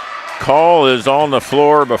 but the call is on the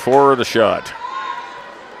floor before the shot.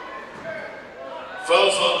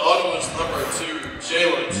 Fouls on Ottawa's number 2,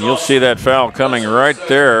 Jalen. You'll see that foul coming right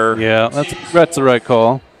there. Yeah, that's the right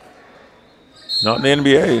call. Not in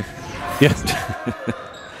the NBA. Yeah.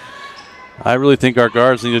 I really think our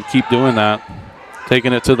guards need to keep doing that,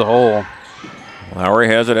 taking it to the hole. Lowry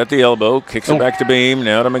has it at the elbow, kicks it back to Beam,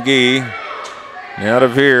 now to McGee, now to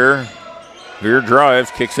Veer. Veer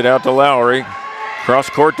drives, kicks it out to Lowry. Cross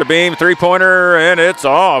court to Beam, 3-pointer, and it's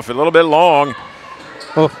off, a little bit long.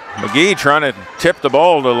 Oh. McGee trying to tip the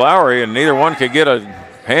ball to Lowry, and neither one could get a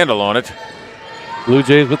handle on it. Blue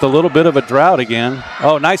Jays with a little bit of a drought again.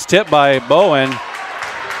 Oh, nice tip by Bowen.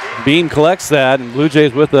 Beam collects that, and Blue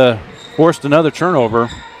Jays forced another turnover.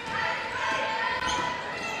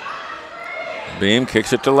 Beam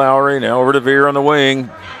kicks it to Lowry, now over to Veer on the wing.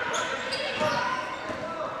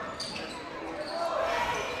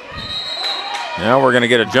 Now we're going to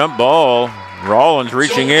get a jump ball. Rollins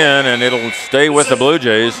reaching in, and it'll stay with the Blue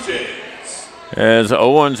Jays as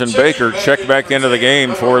Owens and Baker check back into the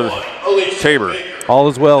game for Tabor. All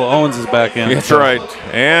is well. Owens is back in. That's right.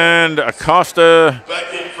 And Acosta.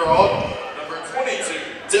 Back in for Ottawa, number 22,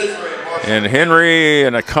 Desiree Marshall. And Henry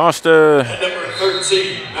and Acosta. And number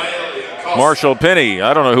 13, Nayeli Acosta. Marshall Penny.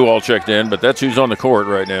 I don't know who all checked in, but that's who's on the court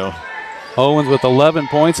right now. Owens with 11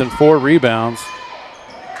 points and 4 rebounds.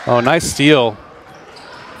 Oh, nice steal.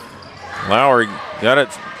 Lowry got it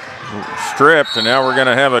stripped, and now we're going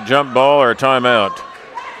to have a jump ball or a timeout.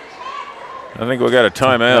 I think we got a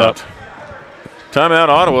timeout. Yep. Timeout,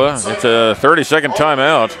 Ottawa. It's a 30-second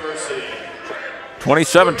timeout.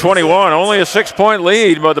 27-21, only a 6-point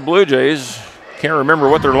lead by the Blue Jays. Can't remember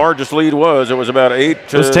what their largest lead was. It was about 8 to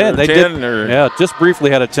 10. It was 10. They did, just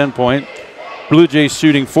briefly had a 10-point. Blue Jays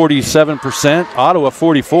shooting 47%. Ottawa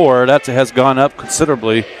 44%. That has gone up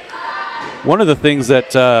considerably. One of the things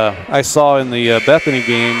that I saw in the Bethany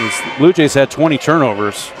game is Blue Jays had 20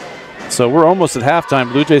 turnovers. So we're almost at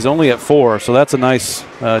halftime. Blue Jays only at 4. So that's a nice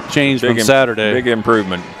change from Saturday. Big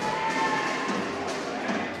improvement.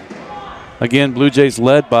 Again, Blue Jays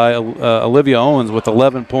led by Olivia Owens with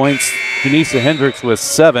 11 points. Janisa Hendricks with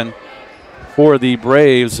 7. For the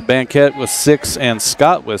Braves, Banquette with 6 and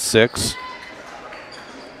Scott with 6.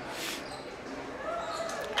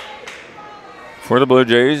 For the Blue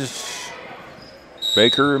Jays,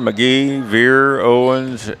 Baker, McGee, Veer,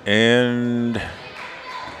 Owens, and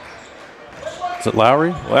is it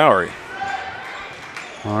Lowry? Lowry.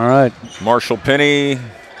 All right. Marshall, Penny,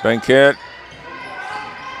 Banquette.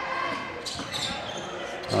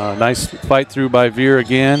 Nice fight through by Veer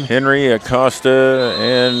again. Henry, Acosta,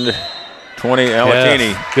 and 20,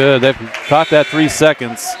 Alatini. Yes, good. They've caught that 3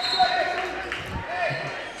 seconds.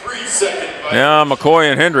 3 seconds. Now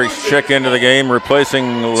McCoy and Hendricks check into the game,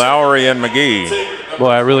 replacing Lowry and McGee. Boy,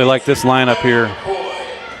 I really like this lineup here.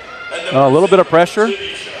 A little bit of pressure.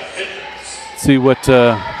 Let's see what.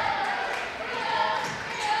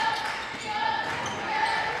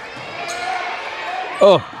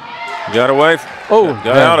 Got away. Got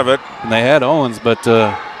out of it. And they had Owens, but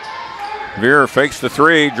Veer fakes the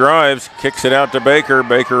 3, drives, kicks it out to Baker.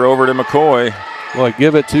 Baker over to McCoy. boy,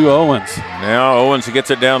 give it to Owens. Now Owens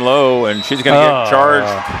gets it down low, and she's going to get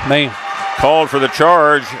charged. Man. Called for the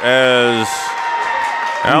charge as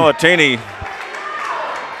Alatini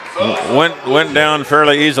went down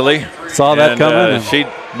fairly easily. Saw that coming.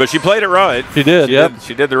 But she played it right. She did.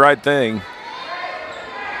 She did the right thing.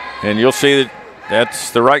 And you'll see that's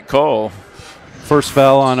the right call. First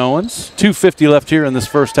foul on Owens. 2:50 left here in this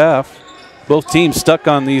first half. Both teams stuck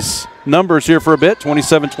on these numbers here for a bit,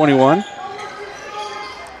 27-21.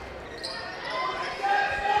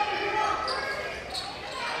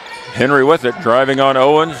 Henry with it, driving on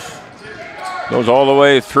Owens. Goes all the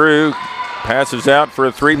way through. Passes out for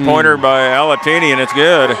a 3-pointer by Alatini, and it's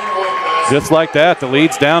good. Just like that, the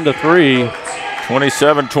lead's down to 3.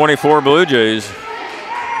 27-24 Blue Jays.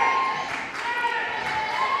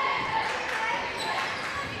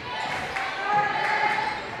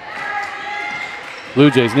 Blue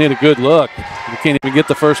Jays need a good look. You can't even get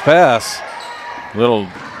the first pass. Little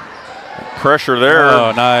pressure there.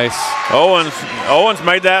 Oh, nice. Owens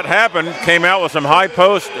made that happen. Came out with some high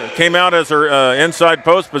post. Came out as her inside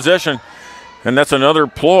post position. And that's another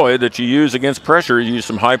ploy that you use against pressure. You use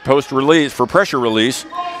some high post release for pressure release.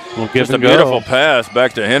 We'll give Just a beautiful pass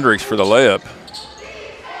back to Hendricks for the layup.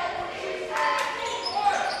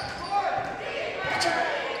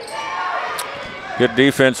 Good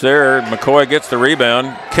defense there. McCoy gets the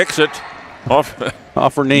rebound, kicks it off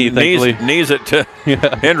her knee, thankfully. Knees it to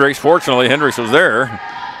Hendricks. Fortunately, Hendricks was there.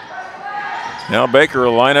 Now Baker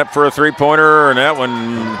will line up for a 3-pointer, and that one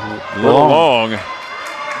a little long.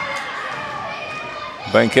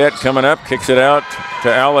 Banquette coming up, kicks it out to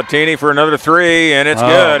Alatini for another 3, and it's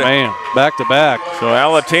good. Man, back to back. So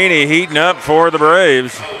Alatini heating up for the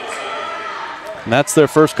Braves. And that's their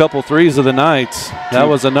first couple threes of the night. That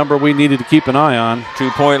was a number we needed to keep an eye on.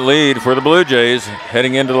 2-point lead for the Blue Jays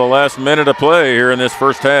heading into the last minute of play here in this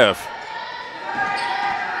first half.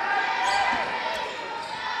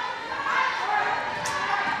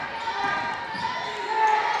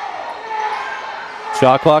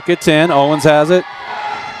 Shot clock at 10. Owens has it.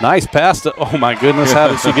 Nice pass to, oh my goodness, how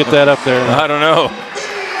did she get that up there? I don't know.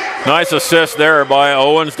 Nice assist there by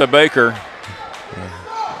Owens to Baker.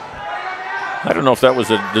 I don't know if that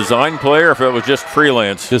was a design play or if it was just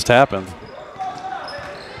freelance. Just happened.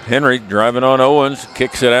 Henry driving on Owens,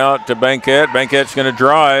 kicks it out to Banquette. Banquette's going to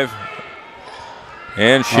drive.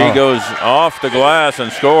 And she goes off the glass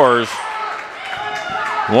and scores.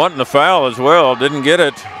 Wanting the foul as well, didn't get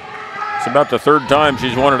it. It's about the 3rd time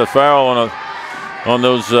she's wanted a foul on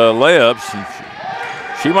those layups. And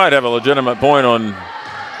she might have a legitimate point on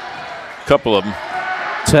a couple of them.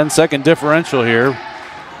 10-second differential here.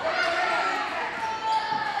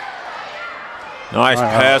 Nice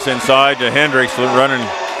pass inside to Hendricks, running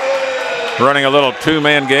a little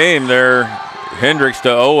 2-man game there. Hendricks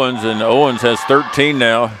to Owens, and Owens has 13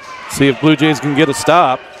 now. See if Blue Jays can get a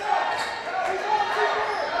stop.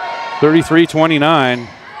 33-29.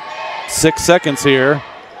 6 seconds here.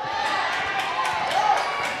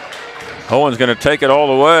 Owens going to take it all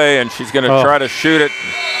the way, and she's going to try to shoot it.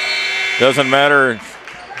 Doesn't matter.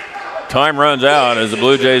 Time runs out as the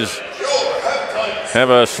Blue Jays have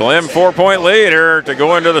a slim 4-point lead here to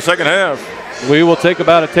go into the second half. We will take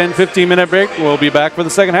about a 10-15 minute break. We'll be back for the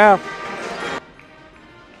second half.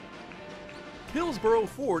 Hillsboro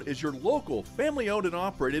Ford is your local, family-owned and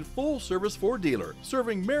operated full-service Ford dealer,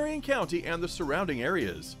 serving Marion County and the surrounding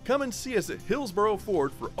areas. Come and see us at Hillsboro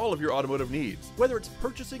Ford for all of your automotive needs. Whether it's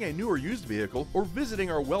purchasing a new or used vehicle or visiting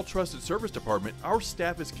our well-trusted service department, our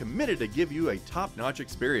staff is committed to give you a top-notch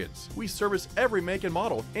experience. We service every make and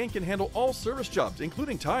model and can handle all service jobs,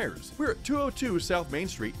 including tires. We're at 202 South Main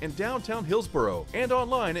Street in downtown Hillsboro and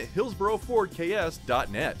online at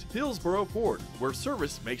hillsborofordks.net. Hillsboro Ford, where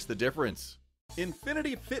service makes the difference.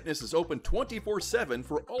 Infinity Fitness is open 24/7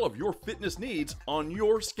 for all of your fitness needs on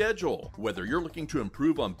your schedule. Whether you're looking to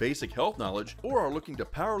improve on basic health knowledge or are looking to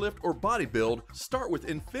powerlift or bodybuild, start with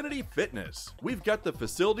Infinity Fitness. We've got the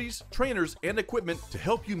facilities, trainers, and equipment to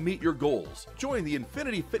help you meet your goals. Join the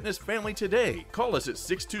Infinity Fitness family today. Call us at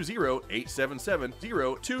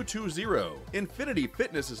 620-877-0220. Infinity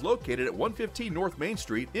Fitness is located at 115 North Main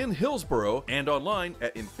Street in Hillsboro and online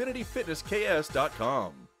at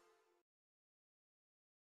infinityfitnessks.com.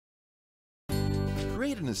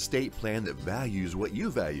 Create an estate plan that values what you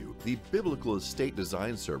value. The Biblical Estate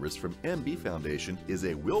Design Service from MB Foundation is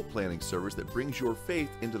a will planning service that brings your faith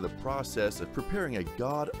into the process of preparing a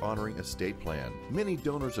God-honoring estate plan. Many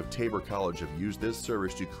donors of Tabor College have used this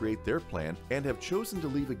service to create their plan and have chosen to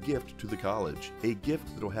leave a gift to the college, a gift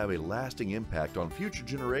that will have a lasting impact on future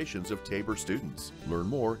generations of Tabor students. Learn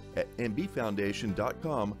more at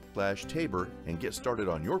mbfoundation.com/Tabor and get started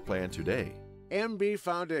on your plan today. MB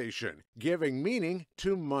Foundation, giving meaning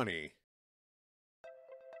to money.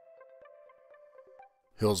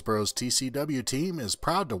 Hillsboro's TCW team is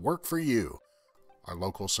proud to work for you. Our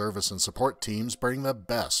local service and support teams bring the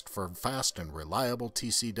best for fast and reliable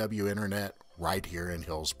TCW internet right here in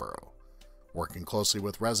Hillsboro. Working closely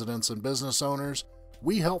with residents and business owners,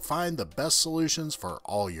 we help find the best solutions for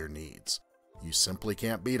all your needs. You simply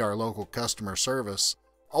can't beat our local customer service,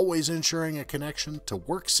 always ensuring a connection to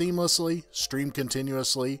work seamlessly, stream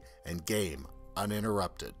continuously, and game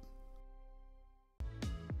uninterrupted.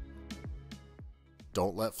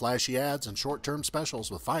 Don't let flashy ads and short-term specials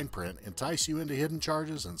with fine print entice you into hidden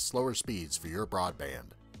charges and slower speeds for your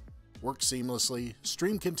broadband. Work seamlessly,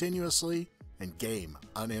 stream continuously, and game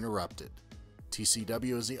uninterrupted.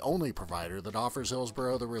 TCW is the only provider that offers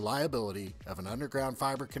Hillsboro the reliability of an underground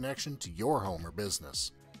fiber connection to your home or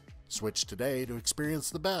business. Switch today to experience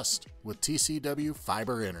the best with TCW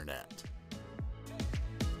Fiber Internet.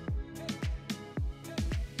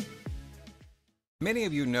 Many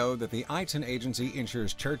of you know that the Eitzen Agency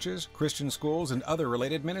insures churches, Christian schools, and other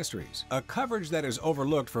related ministries. A coverage that is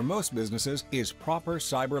overlooked for most businesses is proper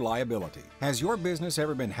cyber liability. Has your business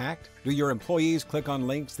ever been hacked? Do your employees click on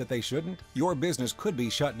links that they shouldn't? Your business could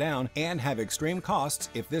be shut down and have extreme costs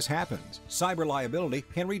if this happens. Cyber liability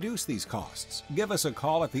can reduce these costs. Give us a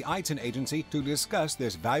call at the Eitzen Agency to discuss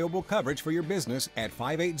this valuable coverage for your business at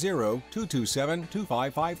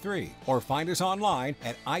 580-227-2553 or find us online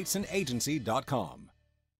at eitzenagency.com.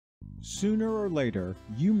 Sooner or later,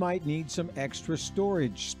 you might need some extra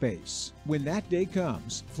storage space. When that day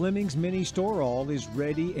comes, Fleming's Mini Store All is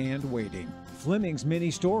ready and waiting. Fleming's Mini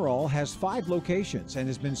Store All has 5 locations and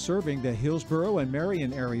has been serving the Hillsboro and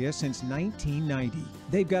Marion area since 1990.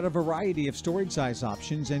 They've got a variety of storage size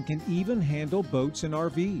options and can even handle boats and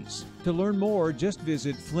RVs. To learn more, just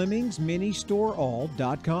visit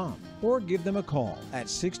FlemingsMiniStoreAll.com or give them a call at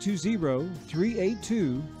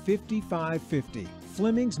 620-382-5550.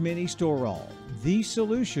 Fleming's Mini Store All, the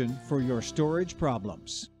solution for your storage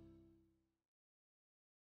problems.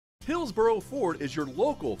 Hillsboro Ford is your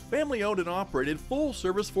local, family-owned and operated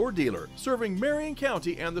full-service Ford dealer, serving Marion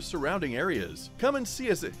County and the surrounding areas. Come and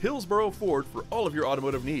see us at Hillsboro Ford for all of your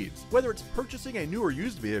automotive needs. Whether it's purchasing a new or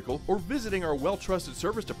used vehicle or visiting our well-trusted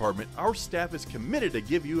service department, our staff is committed to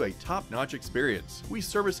give you a top-notch experience. We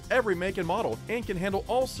service every make and model and can handle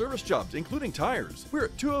all service jobs, including tires. We're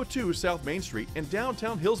at 202 South Main Street in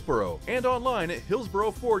downtown Hillsboro and online at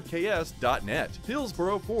hillsborofordks.net.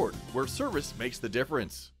 Hillsboro Ford, where service makes the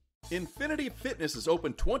difference. Infinity Fitness is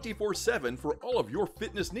open 24/7 for all of your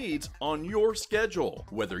fitness needs on your schedule.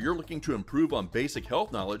 Whether you're looking to improve on basic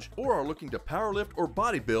health knowledge or are looking to powerlift or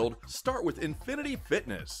bodybuild, start with Infinity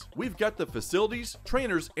Fitness. We've got the facilities,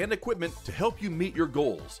 trainers, and equipment to help you meet your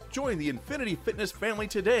goals. Join the Infinity Fitness family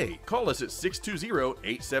today. Call us at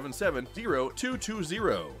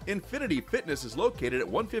 620-877-0220. Infinity Fitness is located at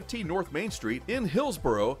 115 North Main Street in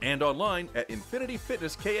Hillsboro and online at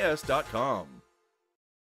infinityfitnessks.com.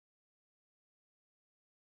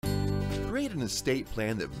 Create an estate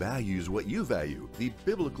plan that values what you value. The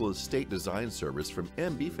Biblical Estate Design Service from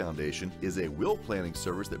MB Foundation is a will planning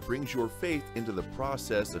service that brings your faith into the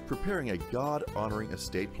process of preparing a God-honoring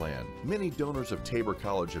estate plan. Many donors of Tabor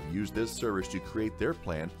College have used this service to create their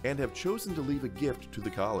plan and have chosen to leave a gift to the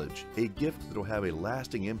college, a gift that will have a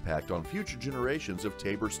lasting impact on future generations of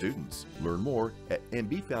Tabor students. Learn more at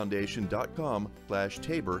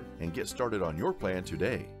mbfoundation.com/Tabor and get started on your plan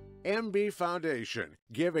today. MB Foundation,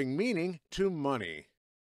 giving meaning to money.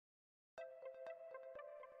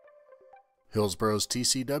 Hillsboro's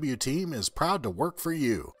TCW team is proud to work for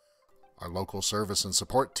you. Our local service and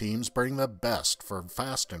support teams bring the best for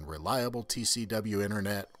fast and reliable TCW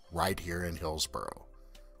internet right here in Hillsboro.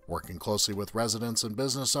 Working closely with residents and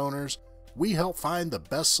business owners, we help find the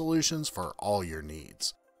best solutions for all your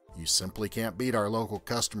needs. You simply can't beat our local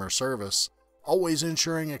customer service, always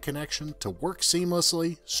ensuring a connection to work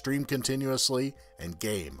seamlessly, stream continuously, and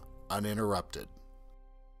game uninterrupted.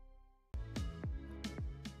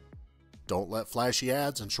 Don't let flashy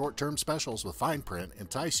ads and short-term specials with fine print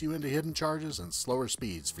entice you into hidden charges and slower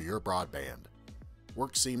speeds for your broadband.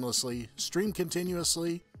 Work seamlessly, stream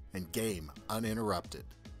continuously, and game uninterrupted.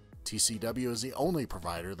 TCW is the only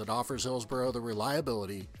provider that offers Hillsboro the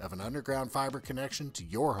reliability of an underground fiber connection to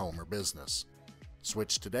your home or business.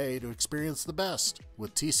 Switch today to experience the best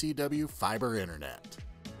with TCW Fiber Internet.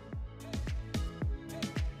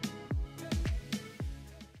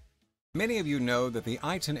 Many of you know that the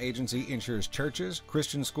Eitzen Agency insures churches,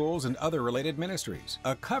 Christian schools, and other related ministries.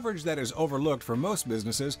 A coverage that is overlooked for most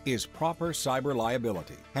businesses is proper cyber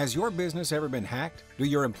liability. Has your business ever been hacked? Do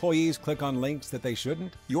your employees click on links that they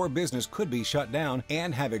shouldn't? Your business could be shut down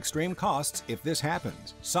and have extreme costs if this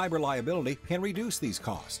happens. Cyber liability can reduce these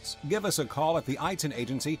costs. Give us a call at the Eitzen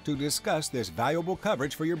Agency to discuss this valuable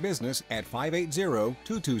coverage for your business at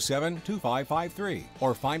 580-227-2553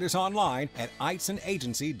 or find us online at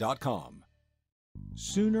eitzenagency.com.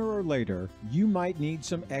 Sooner or later, you might need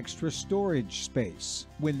some extra storage space.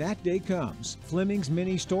 When that day comes, Fleming's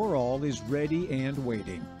Mini Store All is ready and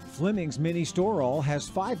waiting. Fleming's Mini Store All has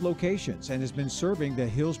 5 locations and has been serving the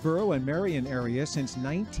Hillsboro and Marion area since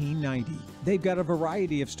 1990. They've got a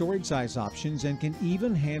variety of storage size options and can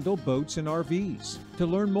even handle boats and RVs. To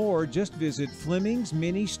learn more, just visit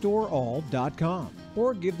FlemingsMiniStoreAll.com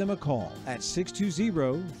or give them a call at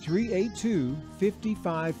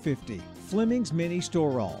 620-382-5550. Fleming's Mini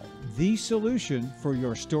Store All, the solution for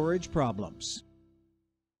your storage problems.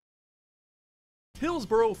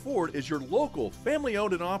 Hillsboro Ford is your local,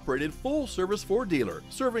 family-owned and operated full-service Ford dealer,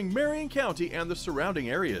 serving Marion County and the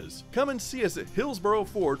surrounding areas. Come and see us at Hillsboro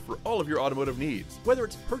Ford for all of your automotive needs. Whether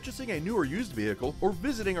it's purchasing a new or used vehicle or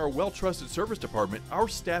visiting our well-trusted service department, our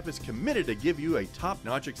staff is committed to give you a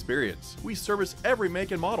top-notch experience. We service every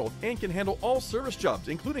make and model and can handle all service jobs,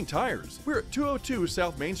 including tires. We're at 202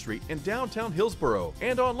 South Main Street in downtown Hillsboro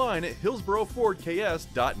and online at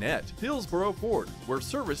hillsborofordks.net. Hillsboro Ford, where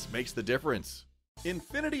service makes the difference.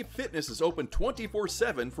 Infinity Fitness is open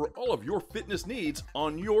 24/7 for all of your fitness needs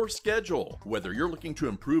on your schedule. Whether you're looking to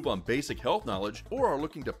improve on basic health knowledge or are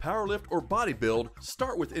looking to powerlift or bodybuild,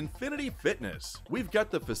 start with Infinity Fitness. We've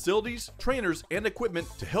got the facilities, trainers, and equipment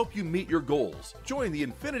to help you meet your goals. Join the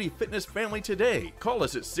Infinity Fitness family today. Call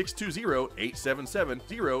us at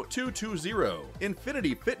 620-877-0220.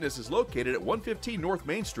 Infinity Fitness is located at 115 North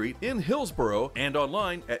Main Street in Hillsboro and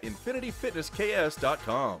online at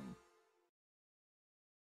infinityfitnessks.com.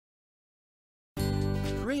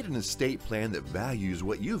 Create an estate plan that values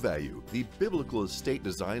what you value. The Biblical Estate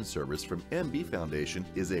Design Service from MB Foundation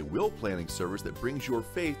is a will planning service that brings your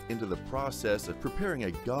faith into the process of preparing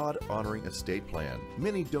a God-honoring estate plan.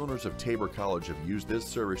 Many donors of Tabor College have used this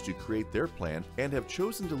service to create their plan and have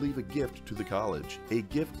chosen to leave a gift to the college, a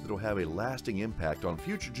gift that will have a lasting impact on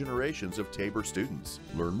future generations of Tabor students.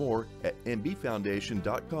 Learn more at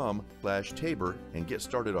mbfoundation.com/Tabor and get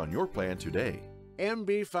started on your plan today.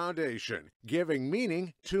 MB Foundation, giving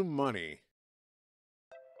meaning to money.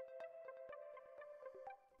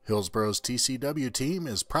 Hillsboro's TCW team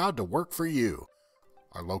is proud to work for you.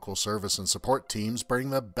 Our local service and support teams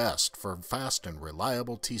bring the best for fast and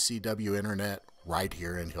reliable TCW internet right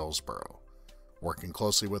here in Hillsboro. Working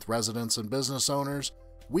closely with residents and business owners,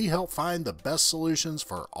 we help find the best solutions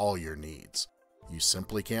for all your needs. You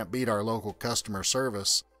simply can't beat our local customer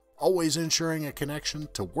service, always ensuring a connection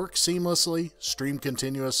to work seamlessly, stream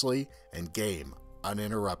continuously, and game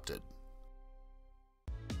uninterrupted.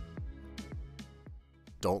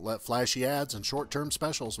 Don't let flashy ads and short-term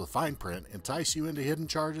specials with fine print entice you into hidden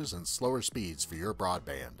charges and slower speeds for your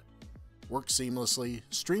broadband. Work seamlessly,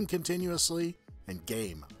 stream continuously, and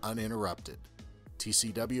game uninterrupted.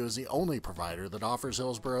 TCW is the only provider that offers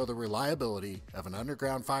Hillsboro the reliability of an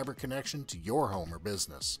underground fiber connection to your home or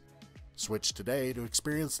business. Switch today to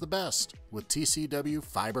experience the best with TCW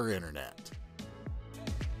Fiber Internet.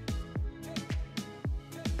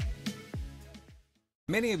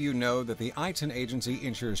 Many of you know that the Eitzen Agency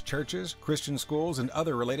insures churches, Christian schools, and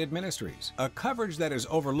other related ministries. A coverage that is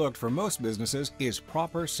overlooked for most businesses is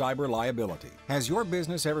proper cyber liability. Has your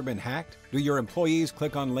business ever been hacked? Do your employees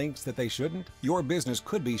click on links that they shouldn't? Your business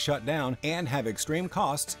could be shut down and have extreme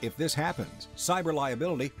costs if this happens. Cyber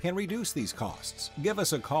liability can reduce these costs. Give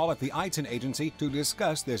us a call at the Eitzen Agency to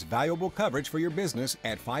discuss this valuable coverage for your business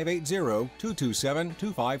at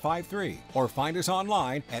 580-227-2553 or find us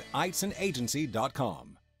online at eitzenagency.com.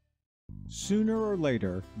 Sooner or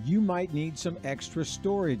later, you might need some extra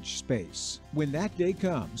storage space. When that day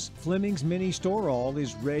comes, Fleming's Mini Store-All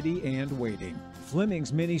is ready and waiting.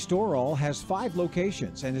 Fleming's Mini Store-All has 5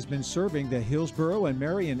 locations and has been serving the Hillsborough and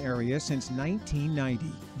Marion area since 1990.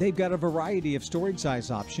 They've got a variety of storage size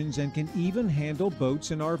options and can even handle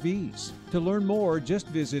boats and RVs. To learn more, just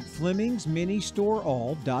visit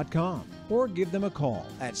FlemingsMiniStoreAll.com or give them a call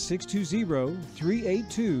at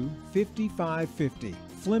 620-382-5550.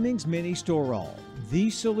 Fleming's Mini Store-All,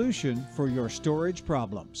 the solution for your storage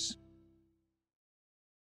problems.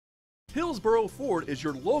 Hillsborough Ford is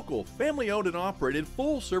your local, family-owned and operated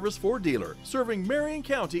full-service Ford dealer, serving Marion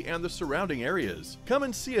County and the surrounding areas. Come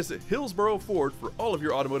and see us at Hillsborough Ford for all of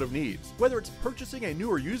your automotive needs. Whether it's purchasing a new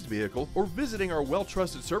or used vehicle or visiting our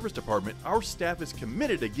well-trusted service department, our staff is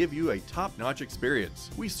committed to give you a top-notch experience.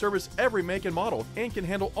 We service every make and model and can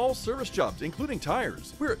handle all service jobs, including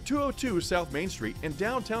tires. We're at 202 South Main Street in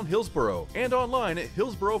downtown Hillsborough and online at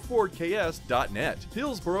hillsboroughfordks.net.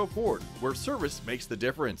 Hillsborough Ford, where service makes the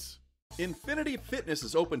difference. Infinity Fitness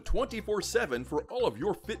is open 24/7 for all of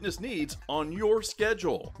your fitness needs on your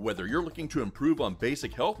schedule. Whether you're looking to improve on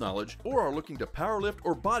basic health knowledge or are looking to powerlift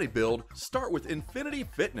or bodybuild, start with Infinity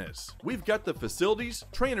Fitness. We've got the facilities,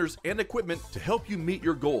 trainers, and equipment to help you meet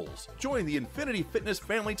your goals. Join the Infinity Fitness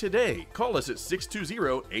family today. Call us at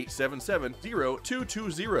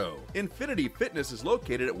 620-877-0220. Infinity Fitness is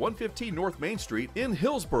located at 115 North Main Street in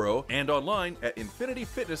Hillsborough and online at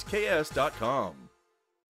infinityfitnessks.com.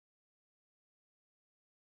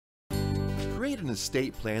 Create an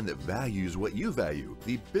estate plan that values what you value.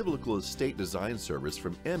 The Biblical Estate Design Service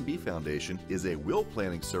from MB Foundation is a will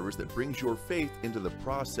planning service that brings your faith into the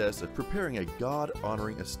process of preparing a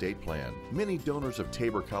God-honoring estate plan. Many donors of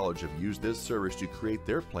Tabor College have used this service to create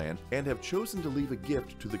their plan and have chosen to leave a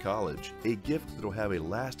gift to the college, a gift that will have a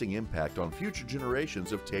lasting impact on future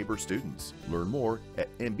generations of Tabor students. Learn more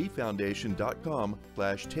at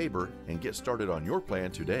mbfoundation.com/Tabor and get started on your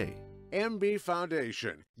plan today. MB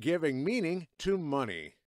Foundation, giving meaning to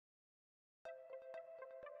money.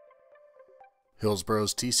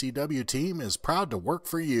 Hillsborough's TCW team is proud to work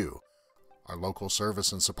for you. Our local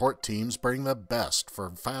service and support teams bring the best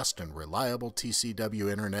for fast and reliable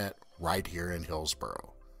TCW internet right here in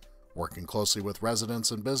Hillsborough. Working closely with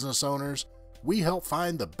residents and business owners, we help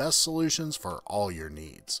find the best solutions for all your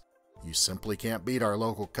needs. You simply can't beat our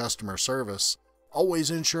local customer service,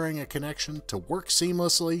 always ensuring a connection to work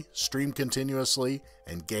seamlessly, stream continuously,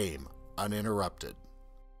 and game uninterrupted.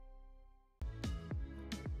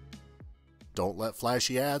 Don't let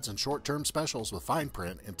flashy ads and short-term specials with fine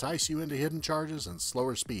print entice you into hidden charges and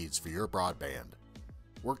slower speeds for your broadband.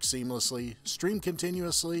 Work seamlessly, stream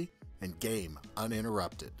continuously, and game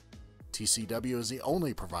uninterrupted. TCW is the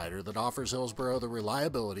only provider that offers Hillsborough the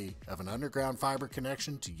reliability of an underground fiber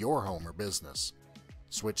connection to your home or business.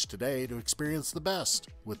 Switch today to experience the best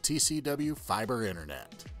with TCW Fiber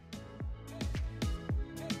Internet.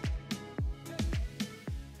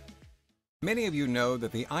 Many of you know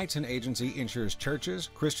that the Eitzen Agency insures churches,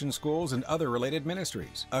 Christian schools, and other related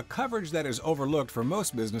ministries. A coverage that is overlooked for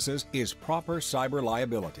most businesses is proper cyber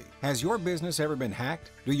liability. Has your business ever been hacked?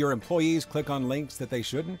 Do your employees click on links that they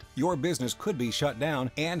shouldn't? Your business could be shut down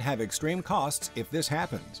and have extreme costs if this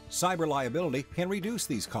happens. Cyber liability can reduce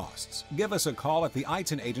these costs. Give us a call at the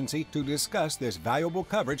Eitzen Agency to discuss this valuable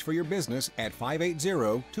coverage for your business at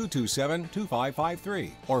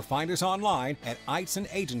 580-227-2553 or find us online at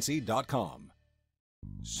eitzenagency.com.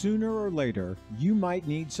 Sooner or later, you might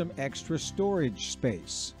need some extra storage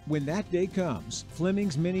space. When that day comes,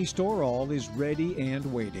 Fleming's Mini Store-All is ready and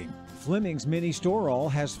waiting. Fleming's Mini Store-All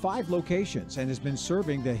has 5 locations and has been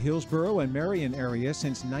serving the Hillsborough and Marion area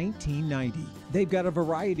since 1990. They've got a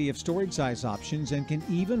variety of storage size options and can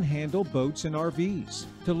even handle boats and RVs.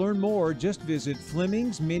 To learn more, just visit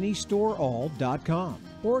FlemingsMiniStoreAll.com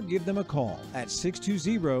or give them a call at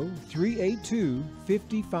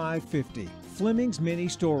 620-382-5550. Fleming's Mini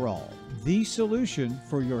Store-All, the solution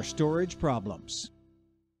for your storage problems.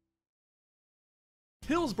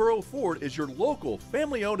 Hillsborough Ford is your local,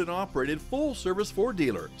 family-owned and operated full-service Ford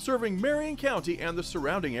dealer, serving Marion County and the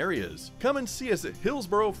surrounding areas. Come and see us at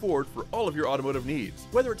Hillsborough Ford for all of your automotive needs.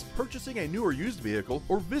 Whether it's purchasing a new or used vehicle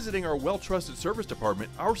or visiting our well-trusted service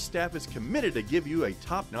department, our staff is committed to give you a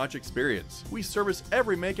top-notch experience. We service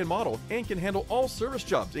every make and model and can handle all service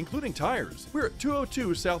jobs, including tires. We're at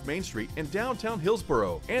 202 South Main Street in downtown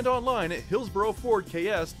Hillsborough and online at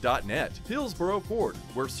hillsboroughfordks.net. Hillsborough Ford,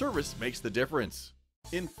 where service makes the difference.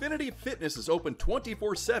 Infinity Fitness is open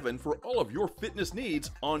 24/7 for all of your fitness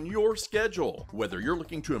needs on your schedule. Whether you're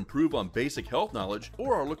looking to improve on basic health knowledge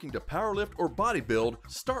or are looking to powerlift or bodybuild,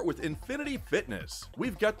 start with Infinity Fitness.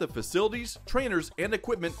 We've got the facilities, trainers, and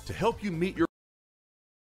equipment to help you meet your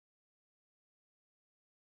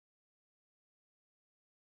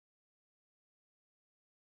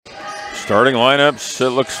starting lineups. It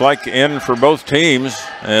looks like in for both teams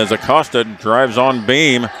as Acosta drives on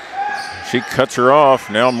Beam. She cuts her off.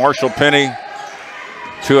 Now Marshall Penny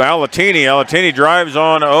to Alatini. Alatini drives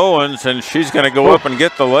on Owens, and she's going to go up and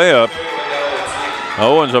get the layup.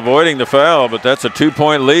 Owens avoiding the foul, but that's a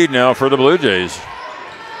 2-point lead now for the Blue Jays.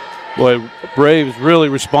 Boy, Braves really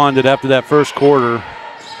responded after that first quarter.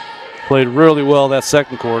 Played really well that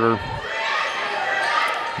second quarter.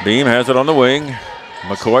 Beam has it on the wing.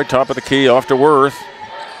 McCoy top of the key off to Worth.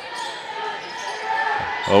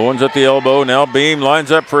 Owens at the elbow. Now Beam lines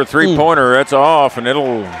up for a three-pointer. That's off, and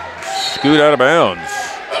it'll scoot out of bounds.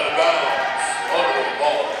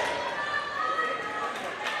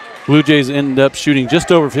 Blue Jays end up shooting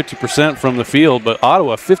just over 50% from the field, but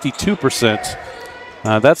Ottawa 52%.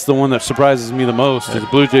 That's the one that surprises me the most. Is the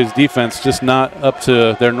Blue Jays defense just not up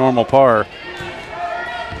to their normal par.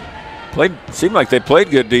 Seemed like they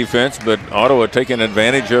played good defense, but Ottawa taking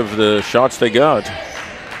advantage of the shots they got.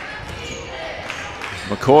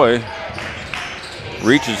 McCoy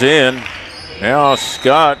reaches in. Now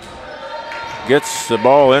Scott gets the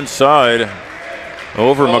ball inside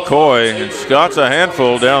over McCoy, and Scott's a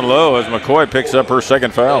handful down low as McCoy picks up her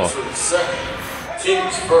second foul.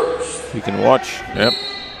 You can watch. Yep.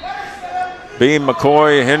 Beam,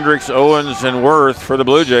 McCoy, Hendricks, Owens, and Worth for the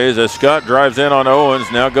Blue Jays as Scott drives in on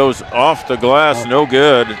Owens. Now goes off the glass. No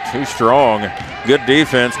good. Too strong. Good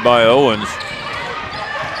defense by Owens.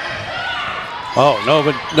 Oh, no,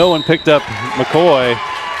 but no one picked up McCoy.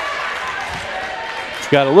 She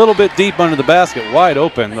got a little bit deep under the basket, wide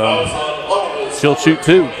open, though. She'll shoot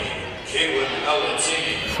two.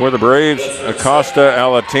 For the Braves, Acosta,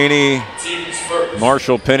 Alatini,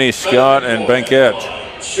 Marshall, Penny, Scott, and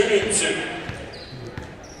Banquette. Shooting two.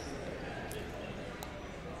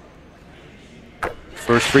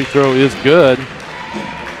 First free throw is good.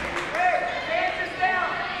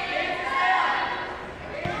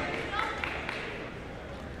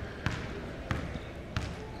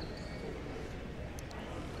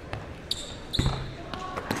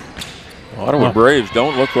 Ottawa Braves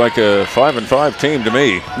don't look like a 5-5 team to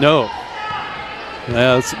me. No.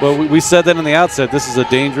 Yeah, well, we said that in the outset. This is a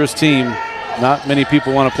dangerous team. Not many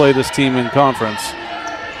people want to play this team in conference.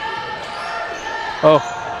 Oh,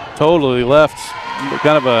 totally left.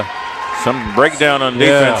 Kind of some breakdown on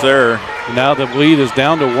defense there. Now the lead is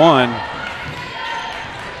down to 1.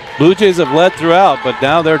 Blue Jays have led throughout, but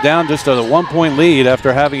now they're down just to a 1-point lead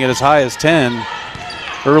after having it as high as 10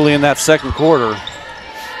 early in that second quarter.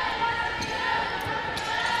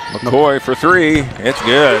 McCoy for three. It's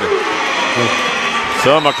good.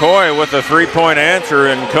 So McCoy with a three-point answer,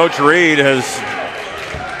 and Coach Reed has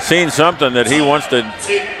seen something that he wants to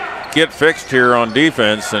get fixed here on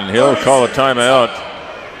defense, and he'll call a timeout.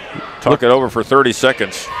 Talk it over for 30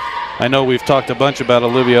 seconds. I know we've talked a bunch about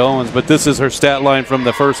Olivia Owens, but this is her stat line from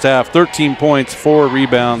the first half. 13 points, 4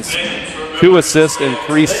 rebounds, 2 assists, and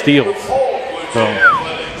 3 steals. So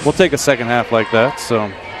we'll take a second half like that.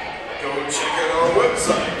 So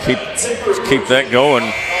keep that going.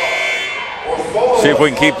 See if we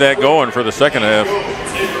can keep that going for the second half.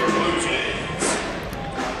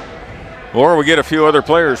 Or we get a few other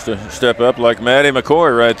players to step up, like Maddie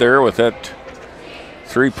McCoy right there with that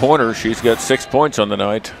three-pointer. She's got 6 points on the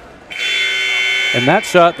night. And that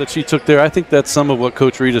shot that she took there, I think that's some of what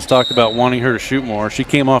Coach Reed has talked about, wanting her to shoot more. She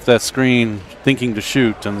came off that screen thinking to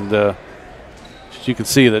shoot, and you can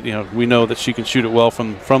see that, we know that she can shoot it well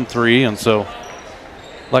from three, and so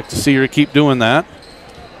like to see her keep doing that.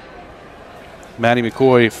 Maddie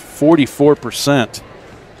McCoy, 44%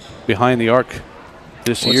 behind the arc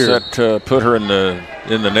this year. What's that put her in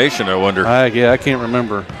the nation, I wonder? I can't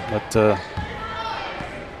remember, but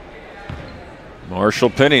Marshall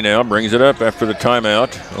Penny now brings it up after the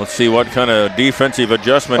timeout. Let's see what kind of defensive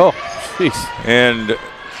adjustment. Oh, jeez. And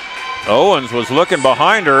Owens was looking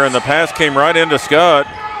behind her, and the pass came right into Scott.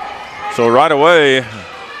 So right away,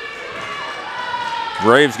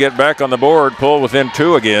 Braves get back on the board, pull within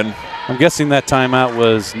 2 again. I'm guessing that timeout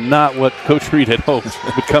was not what Coach Reed had hoped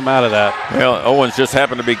would come out of that. Well, Owens just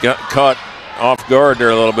happened to be caught off guard there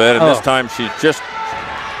a little bit, and this time she just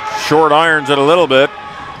short irons it a little bit.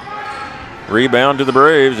 Rebound to the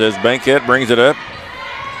Braves as Banquette brings it up.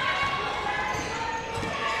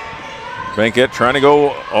 Bankett trying to go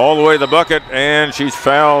all the way to the bucket, and she's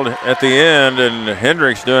fouled at the end, and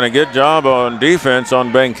Hendricks doing a good job on defense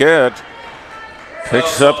on Bankett.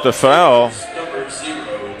 Picks up the foul. Number 0,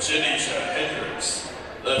 Janisha Hendricks.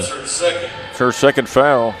 That's her second. It's her second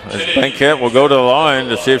foul, as Bankett will go to the line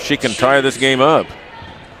to see if she can tie this game up.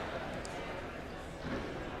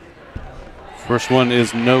 First one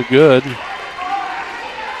is no good.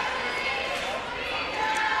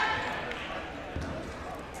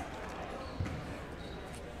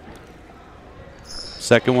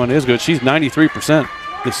 Second one is good. She's 93%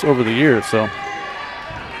 this over the year, so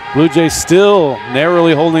Blue Jays still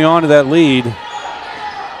narrowly holding on to that lead.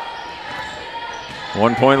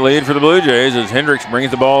 1 point lead for the Blue Jays as Hendricks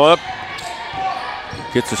brings the ball up.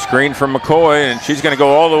 Gets a screen from McCoy, and she's going to go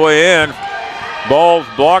all the way in. Ball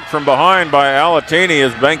blocked from behind by Alatini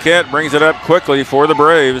as Bankett brings it up quickly for the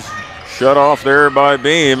Braves. Shut off there by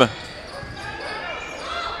Beam.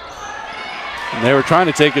 And they were trying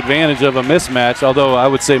to take advantage of a mismatch, although I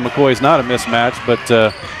would say McCoy's not a mismatch, but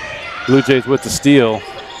Blue Jays with the steal.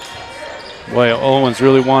 Boy, Owens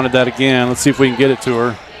really wanted that again. Let's see if we can get it to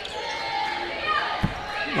her.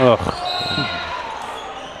 Oh.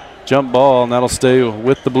 Jump ball, and that'll stay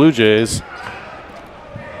with the Blue Jays.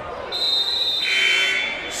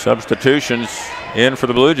 Substitutions in for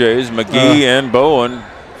the Blue Jays. McGee and Bowen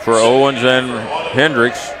for Owens and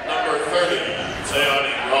Hendricks. Number 30,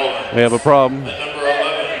 Zayani Rollins. We have a problem. And number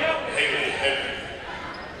 11, Haley Henry.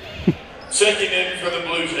 Checking in for the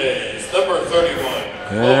Blue Jays, number 31.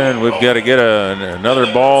 And we've got to get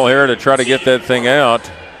another ball here to try to get that thing out.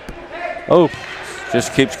 Oh.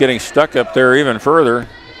 Just keeps getting stuck up there even further.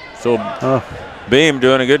 So Beam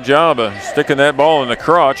doing a good job of sticking that ball in the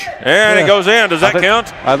crotch. And it goes in. Does that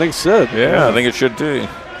count? I think so. Yeah, I think it should too.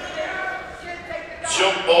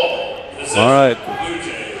 Jump ball. All right. Blue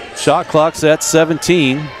Jays. Shot clock's at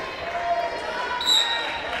 17.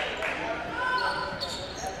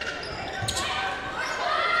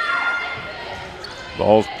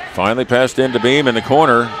 Ball finally passed into Beam in the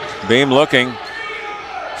corner. Beam looking.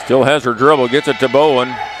 Still has her dribble. Gets it to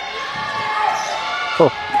Bowen.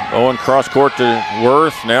 Bowen cross court to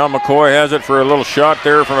Worth. Now McCoy has it for a little shot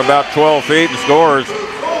there from about 12 feet and scores.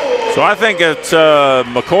 So I think it's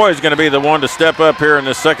McCoy is going to be the one to step up here in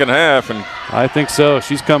the second half. And I think so.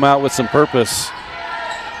 She's come out with some purpose.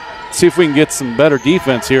 See if we can get some better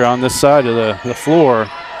defense here on this side of the floor.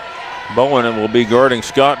 Bowen will be guarding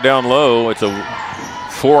Scott down low. It's a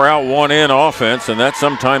 4-out, 1-in offense, and that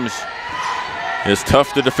sometimes is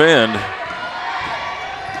tough to defend.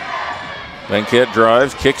 Bankett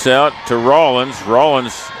drives, kicks out to Rollins.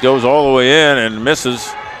 Rollins goes all the way in and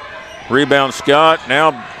misses. Rebound Scott,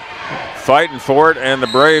 now fighting for it, and the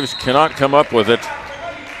Braves cannot come up with it.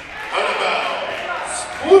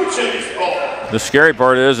 Blue Jays ball. The scary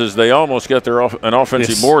part is they almost got their an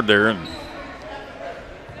offensive board there. And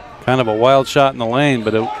kind of a wild shot in the lane,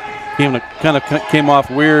 but it kind of came off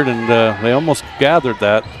weird, and they almost gathered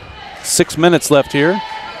that. 6 minutes left here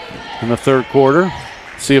in the third quarter.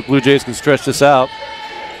 See if Blue Jays can stretch this out.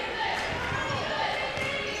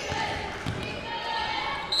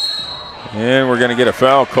 And we're going to get a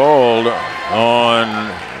foul called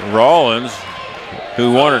on Rollins,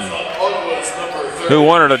 who wanted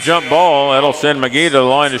a jump ball. That'll send McGee to the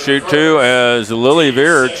line to shoot two as Lily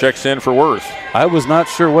Veer checks in for Worth. I was not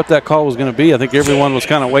sure what that call was going to be. I think everyone was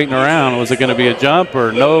kind of waiting around. Was it going to be a jump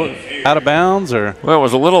or no, out of bounds? Or? Well, it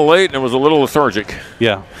was a little late and it was a little lethargic.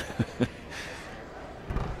 Yeah.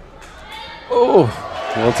 Oh,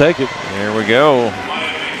 we'll take it. There we go.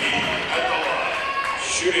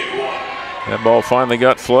 That ball finally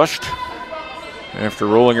got flushed after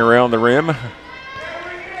rolling around the rim.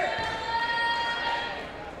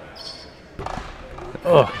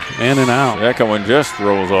 Oh, in and out. Second one just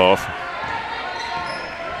rolls off.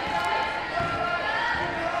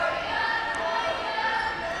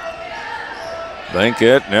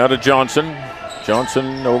 Bankett now to Johnson.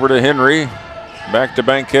 Johnson over to Henry. Back to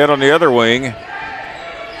Bankett on the other wing.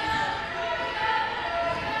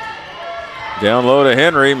 Down low to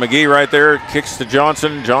Henry. McGee right there. Kicks to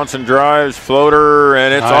Johnson. Johnson drives. Floater.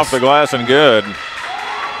 And it's off the glass and good.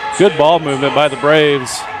 Good ball movement by the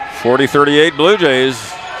Braves. 40-38 Blue Jays.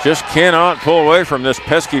 Just cannot pull away from this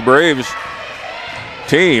pesky Braves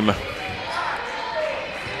team.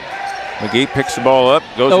 McGee picks the ball up.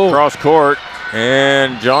 Goes across court.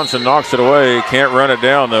 And Johnson knocks it away. Can't run it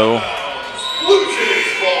down though.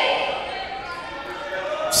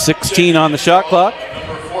 16 on the shot clock.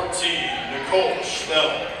 Number 14, Nicole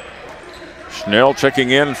Schnell. Schnell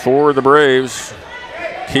checking in for the Braves.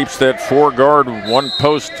 Keeps that 4-guard,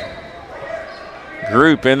 1-post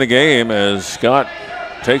group in the game as Scott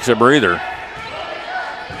takes a breather.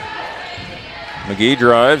 McGee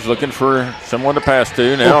drives, looking for someone to pass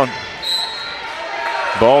to. Now,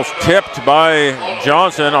 ball's tipped by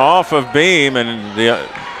Johnson off of Beam, and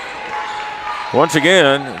once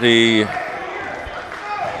again, the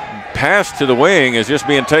pass to the wing is just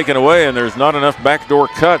being taken away, and there's not enough backdoor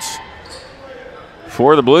cuts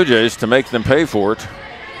for the Blue Jays to make them pay for it.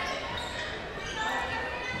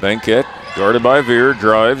 Bankett, guarded by Veer,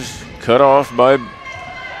 drives, cut off by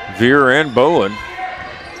Veer and Bowen.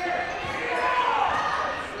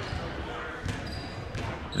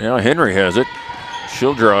 Now Henry has it.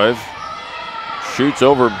 She'll drive. Shoots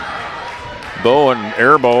over Bowen,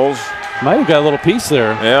 air balls. Might have got a little piece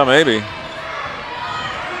there. Yeah, maybe.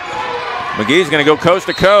 McGee's going to go coast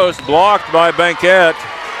to coast, blocked by Bankett.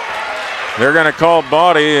 They're going to call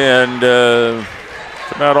body, and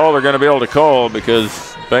that's about all they're going to be able to call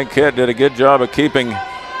because Bankett did a good job of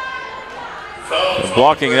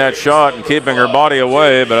blocking that shot and keeping her body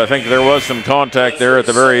away, but I think there was some contact there at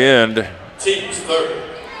the very end.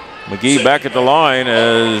 McGee back at the line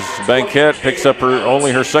as Bankett picks up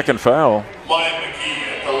only her second foul. Maya McGee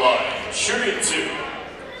at the line, shooting 2.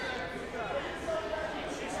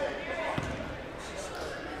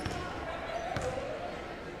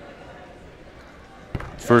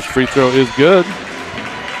 First free throw is good.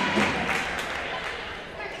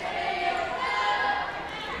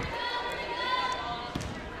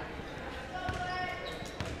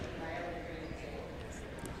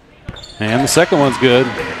 And the second one's good.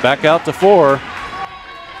 Back out to 4.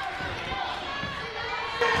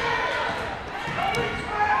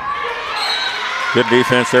 Good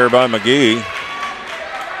defense there by McGee.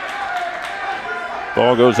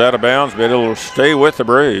 Ball goes out of bounds, but it'll stay with the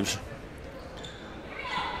Braves.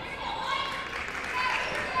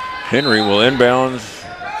 Henry will inbounds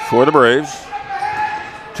for the Braves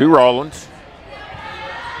to Rollins.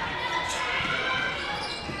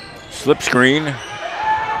 Slip screen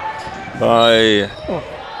and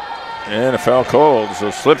a foul called.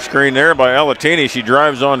 So slip screen there by Alatini. She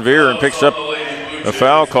drives on Veer and picks up a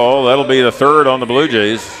foul call. That'll be the third on the Blue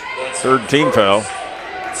Jays. Third team foul.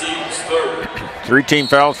 3 team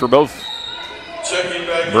fouls for both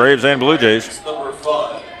Braves and Blue Jays. Number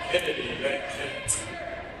 5,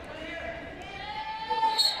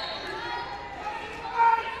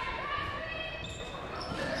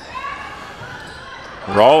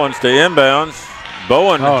 Rollins to inbounds.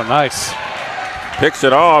 Bowen. Oh, nice. Picks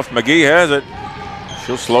it off. McGee has it.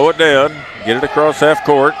 She'll slow it down, get it across half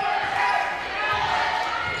court.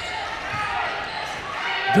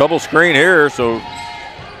 Double screen here, so.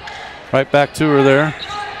 Right back to her there.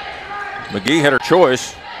 McGee had her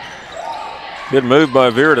choice. Good move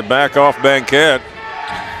by Veer to back off Bankett.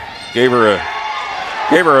 Gave her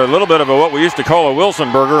a little bit of what we used to call a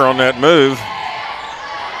Wilson burger on that move.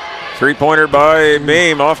 3-pointer by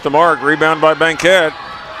Beam off the mark, rebound by Bankett,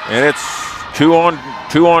 and it's 2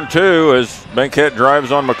 on 2 as Bankett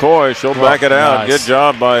drives on McCoy. She'll back it out. Nice. Good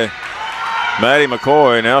job by Maddie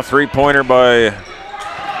McCoy. Now 3-pointer by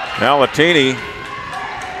Alatini.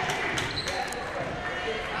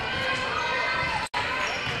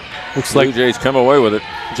 Looks Blue like Jays come away with it.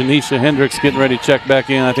 Janisha Hendricks getting ready to check back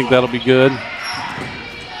in. I think that'll be good.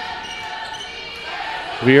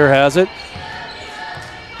 Veer has it.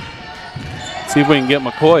 See if we can get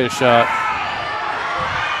McCoy a shot.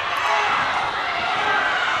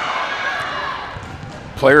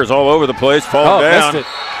 Players all over the place, falling down. Missed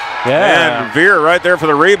it. Yeah. And Veer right there for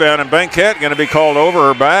the rebound, and Bankett going to be called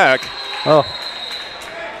over her back. Oh.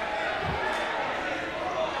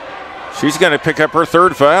 She's going to pick up her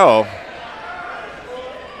third foul.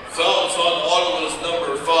 Fouls on Ottawa's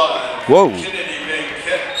number 5. Whoa. Kennedy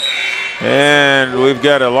Bankett. And we've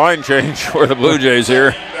got a line change for the Blue Jays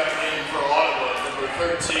here.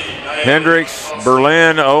 Hendricks,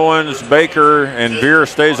 Berlin, Owens, Baker, and Veer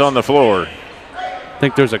stays on the floor. I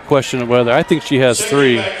think there's a question of whether. I think she has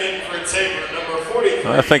 3. I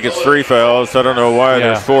think it's 3 fouls. I don't know why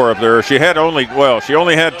there's 4 up there. She only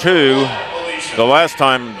had 2 the last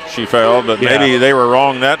time she fouled, but maybe they were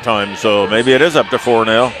wrong that time. So maybe it is up to 4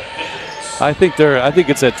 now. I think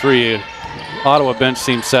it's at 3. Ottawa bench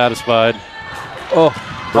seems satisfied. Oh,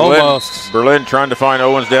 almost. Berlin trying to find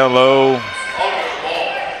Owens down low.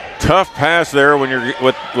 Tough pass there when you're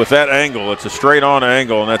with that angle. It's a straight on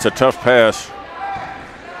angle, and that's a tough pass.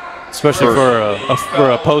 Especially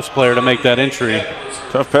for a post player to make that entry.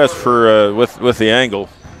 Tough pass for with the angle.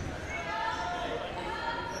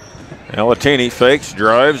 Alatini fakes,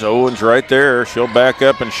 drives. Owens right there. She'll back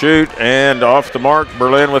up and shoot, and off the mark.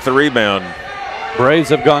 Berlin with the rebound. Braves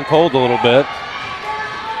have gone cold a little bit.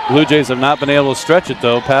 Blue Jays have not been able to stretch it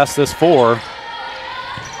though past this 4.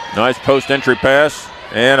 Nice post entry pass.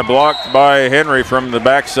 And a block by Henry from the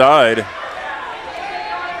backside.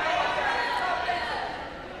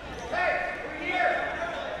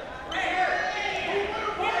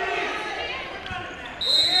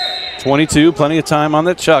 .22, plenty of time on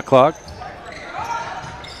that shot clock.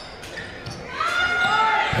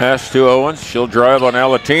 Pass to Owens. She'll drive on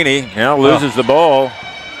Alatini. Now loses the ball.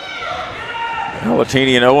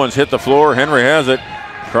 Alatini and Owens hit the floor. Henry has it.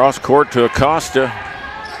 Cross court to Acosta.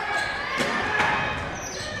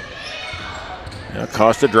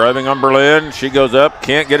 Acosta driving on Berlin. She goes up.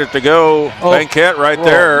 Can't get it to go. Banquette right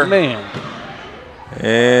there. Man.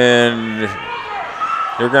 And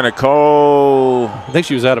they're going to call. I think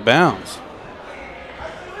she was out of bounds.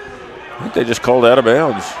 I think they just called out of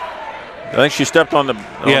bounds. I think she stepped on the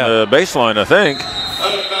baseline, I think.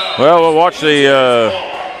 Well, we'll watch the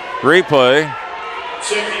replay.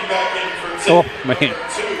 Oh, man.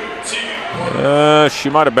 She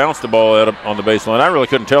might have bounced the ball out on the baseline. I really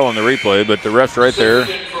couldn't tell on the replay, but the ref's right there.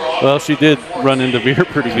 Well, she did run into Veer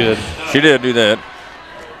pretty good. She did do that.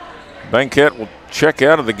 Banquette will check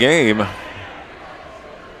out of the game.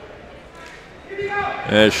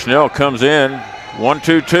 As Schnell comes in.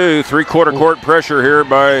 1-2-2, three-quarter court pressure here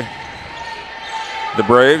by the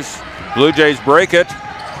Braves. Blue Jays break it.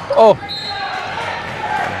 Oh.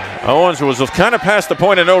 Owens was kind of past the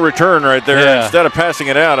point of no return right there. Yeah. Instead of passing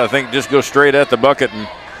it out, I think just go straight at the bucket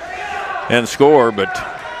and score. But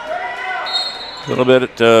a little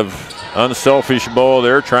bit of unselfish ball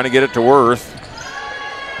there, trying to get it to Worth.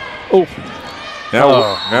 Oh.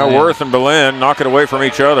 Now Worth and Belen knock it away from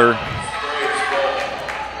each other.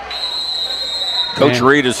 Coach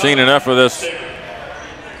Reed has seen enough of this.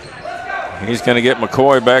 He's going to get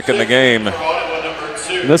McCoy back in the game.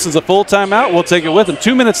 This is a full timeout. We'll take it with him.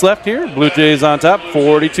 2 minutes left here. Blue Jays on top,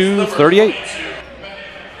 42-38.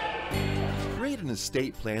 Create an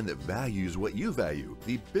estate plan that values what you value.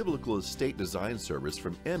 The Biblical Estate Design Service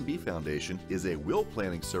from MB Foundation is a will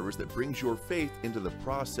planning service that brings your faith into the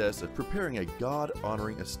process of preparing a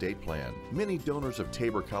God-honoring estate plan. Many donors of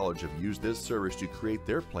Tabor College have used this service to create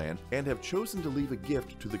their plan and have chosen to leave a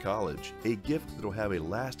gift to the college, a gift that will have a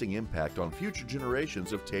lasting impact on future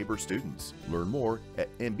generations of Tabor students. Learn more at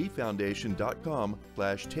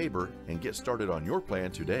mbfoundation.com/Tabor and get started on your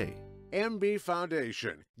plan today. MB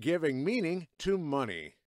Foundation, giving meaning to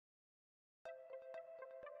money.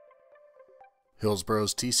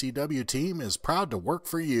 Hillsboro's TCW team is proud to work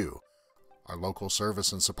for you. Our local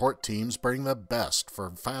service and support teams bring the best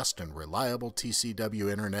for fast and reliable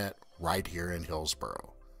TCW internet right here in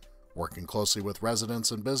Hillsboro. Working closely with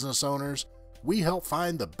residents and business owners, we help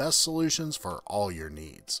find the best solutions for all your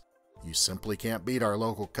needs. You simply can't beat our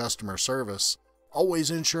local customer service,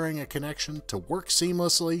 always ensuring a connection to work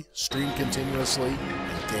seamlessly, stream continuously,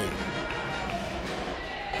 and game.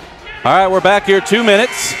 All right, we're back here, 2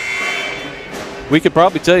 minutes. We could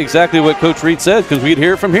probably tell you exactly what Coach Reed said because we'd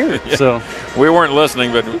hear it from here. Yeah. So we weren't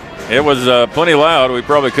listening, but it was plenty loud. We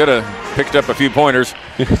probably could have picked up a few pointers.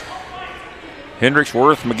 Hendricks,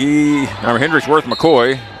 Worth,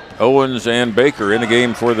 McCoy, Owens, and Baker in the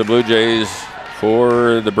game for the Blue Jays.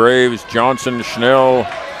 For the Braves, Johnson, Schnell,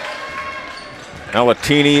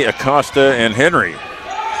 Alatini, Acosta, and Henry.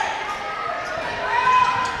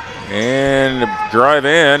 And drive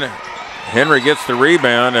in. Henry gets the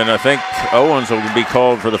rebound, and I think Owens will be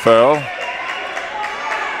called for the foul.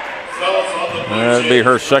 That'll be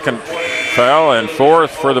her second foul and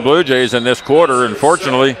fourth for the Blue Jays in this quarter.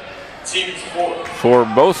 Unfortunately, for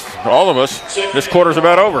all of us, this quarter's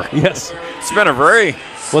about over. yes. It's been a very...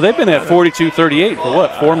 Well, they've been at 42-38 for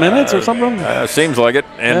what, 4 minutes or something? Seems like it,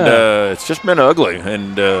 and it's just been ugly,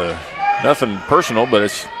 and nothing personal, but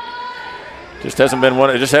it just hasn't been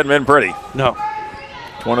one. It just hadn't been pretty. No.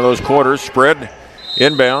 It's one of those quarters. Spread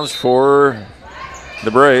inbounds for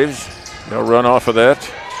the Braves. They'll run off of that.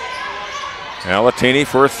 Alatini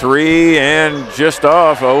for three and just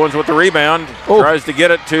off. Owens with the rebound. Tries to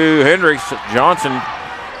get it to Hendricks. Johnson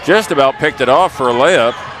just about picked it off for a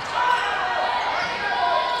layup.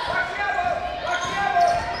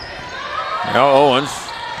 Now Owens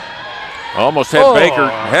almost had Baker.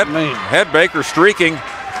 Had Baker streaking.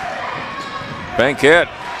 Banquette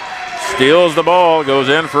steals the ball, goes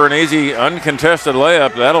in for an easy uncontested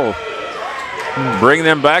layup. That'll bring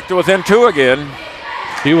them back to within two again.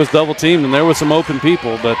 He was double teamed and there was some open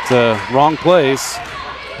people, but wrong place.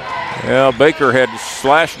 Yeah, Baker had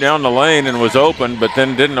slashed down the lane and was open, but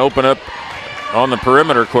then didn't open up on the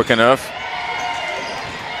perimeter quick enough.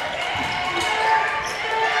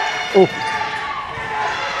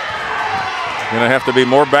 Going to have to be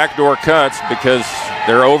more backdoor cuts because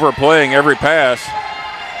they're overplaying every pass.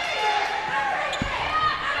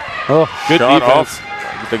 Good Shot defense.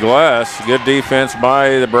 the glass. Good defense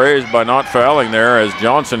by the Braves by not fouling there as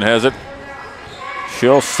Johnson has it.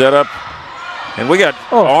 She'll set up, and we got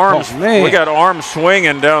arms. We got arms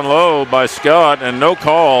swinging down low by Scott, and no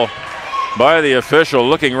call by the official,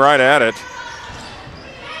 looking right at it.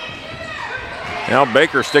 Now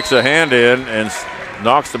Baker sticks a hand in and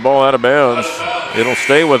knocks the ball out of bounds. It'll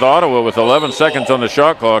stay with Ottawa with 11 seconds on the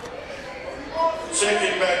shot clock.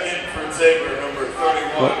 Checking back in for Tabor, number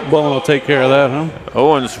 31. Bowen will take care of that, huh?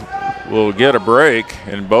 Owens will get a break,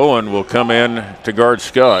 and Bowen will come in to guard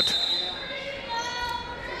Scott.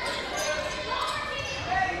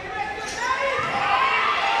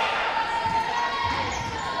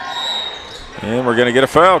 And we're going to get a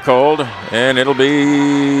foul called, and it'll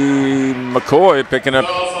be McCoy picking up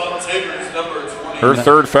her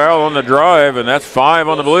third foul on the drive, and that's 5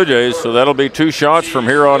 on the Blue Jays, so that'll be 2 shots from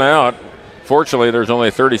here on out. Fortunately, there's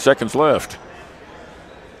only 30 seconds left.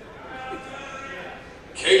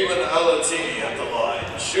 Caitlin Alatini at the line,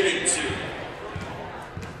 shooting 2.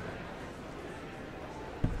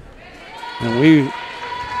 And we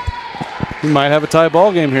might have a tie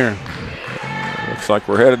ball game here. Looks like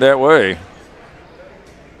we're headed that way.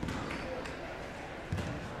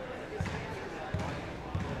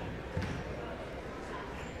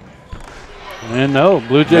 And no,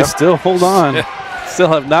 Blue Jays still hold on. Still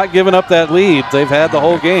have not given up that lead. They've had the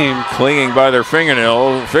whole game. Clinging by their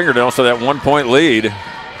fingernails to that 1-point lead.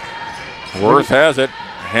 Worth has it.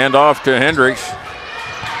 Hand off to Hendricks.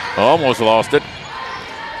 Almost lost it.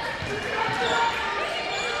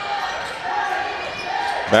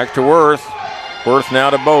 Back to Worth. Worth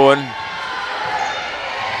now to Bowen.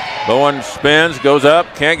 Bowen spins, goes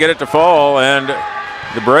up, can't get it to fall, and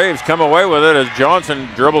the Braves come away with it as Johnson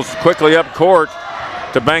dribbles quickly up court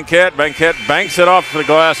to Banquette. Banquette banks it off the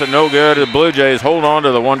glass and no good. The Blue Jays hold on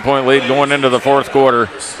to the 1-point lead going into the fourth quarter.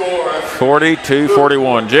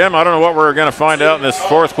 42-41. Jim, I don't know what we're going to find out in this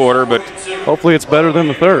fourth quarter, but hopefully it's better than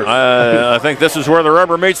the third. I think this is where the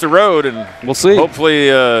rubber meets the road, and we'll see. Hopefully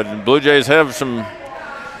Blue Jays have something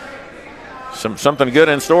good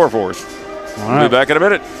in store for us. We'll be back in a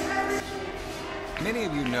minute. Many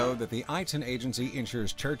of you know that the Eitzen Agency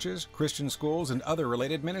insures churches, Christian schools, and other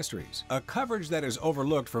related ministries. A coverage that is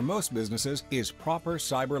overlooked for most businesses is proper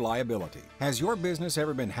cyber liability. Has your business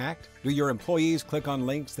ever been hacked? Do your employees click on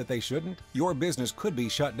links that they shouldn't? Your business could be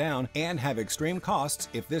shut down and have extreme costs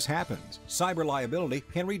if this happens. Cyber liability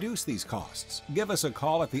can reduce these costs. Give us a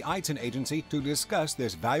call at the Eitzen Agency to discuss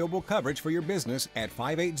this valuable coverage for your business at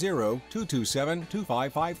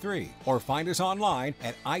 580-227-2553 or find us online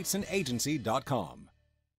at eitzenagency.com.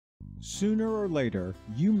 Sooner or later,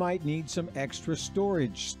 you might need some extra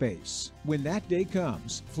storage space. When that day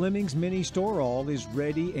comes, Fleming's Mini Store-All is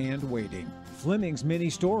ready and waiting. Fleming's Mini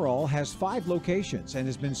Store-All has 5 locations and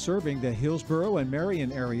has been serving the Hillsborough and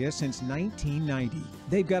Marion area since 1990.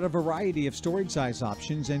 They've got a variety of storage size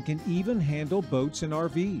options and can even handle boats and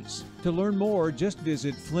RVs. To learn more, just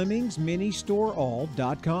visit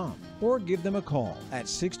FlemingsMiniStoreAll.com or give them a call at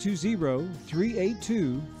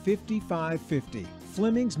 620-382-5550.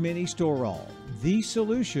 Fleming's Mini Store-All, the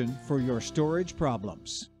solution for your storage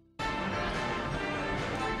problems.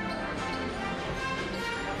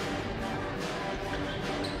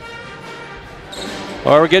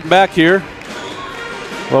 All right, we're getting back here.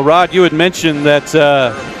 Well, Rod, you had mentioned that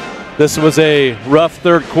this was a rough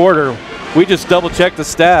third quarter. We just double-checked the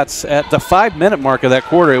stats. At the 5-minute mark of that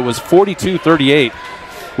quarter, it was 42-38,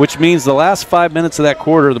 which means the last 5 minutes of that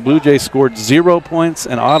quarter, the Blue Jays scored 0 points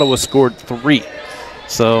and Ottawa scored 3.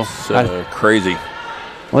 So crazy.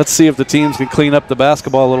 Let's see if the teams can clean up the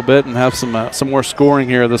basketball a little bit and have some more scoring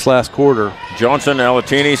here this last quarter. Johnson,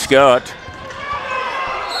 Alatini, Scott,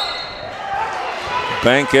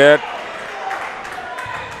 Banquette,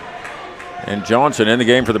 and Johnson in the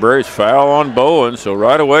game for the Braves. Foul on Bowen, so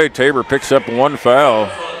right away Tabor picks up 1 foul.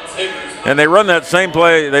 And they run that same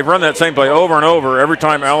play. They've run that same play over and over. Every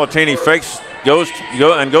time Alatini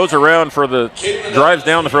goes around for the drives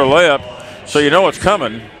down for a layup. So you know it's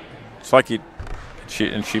coming. It's like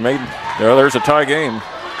she made. There's a tie game.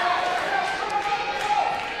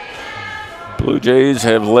 Blue Jays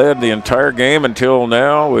have led the entire game until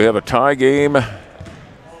now. We have a tie game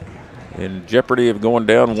in jeopardy of going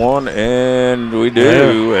down 1, and we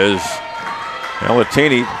do as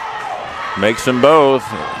Alatini makes them both.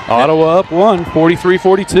 Ottawa up 1,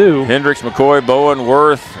 43-42. Hendricks, McCoy, Bowen,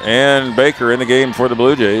 Worth, and Baker in the game for the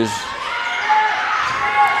Blue Jays.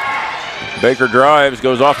 Baker drives,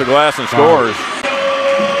 goes off the glass, and scores.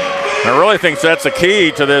 I really think that's the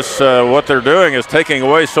key to this. What they're doing is taking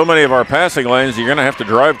away so many of our passing lanes. You're going to have to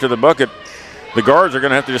drive to the bucket. The guards are going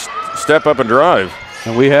to have to just step up and drive.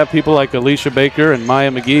 And we have people like Alicia Baker and Maya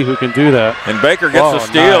McGee who can do that. And Baker gets the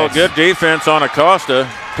steal. Nice. Good defense on Acosta.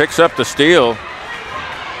 Picks up the steal.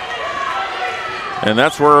 And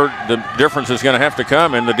that's where the difference is going to have to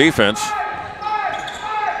come in the defense.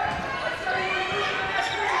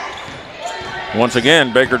 Once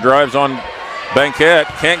again, Baker drives on Banquette.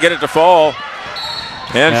 Can't get it to fall.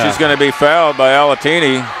 And she's going to be fouled by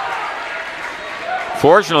Alatini.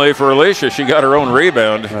 Fortunately for Alicia, she got her own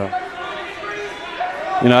rebound.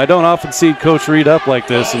 You know, I don't often see Coach Reed up like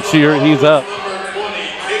this, and he's up. Number 20,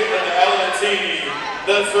 Caitlin Alatini.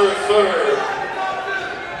 That's her third.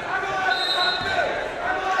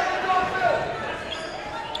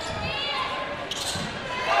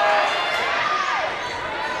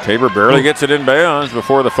 Tabor barely gets it in bounds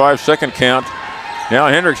before the 5-second count. Now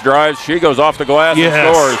Hendricks drives. She goes off the glass and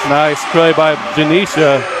scores. Nice play by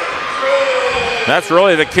Janisha. That's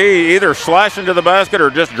really the key, either slashing to the basket or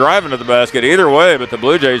just driving to the basket. Either way, but the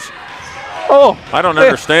Blue Jays, I don't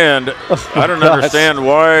understand. I don't understand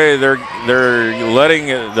why they're letting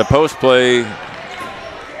the post play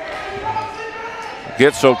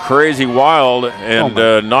get so crazy wild and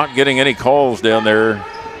not getting any calls down there.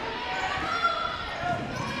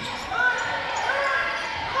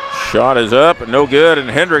 Shot is up, no good, and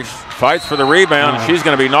Hendricks fights for the rebound. She's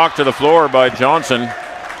going to be knocked to the floor by Johnson.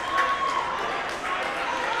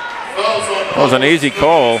 That was an easy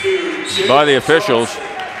call by the officials.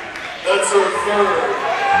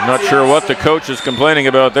 I'm not sure what the coach is complaining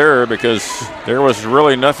about there, because there was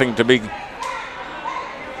really nothing to be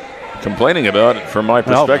complaining about from my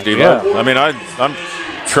perspective. I mean, I'm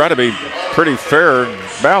trying to be pretty fair and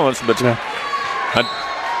balanced, but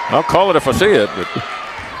I'll call it if I see it. But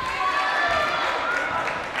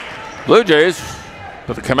Blue Jays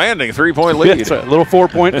with a commanding 3-point lead. It's a little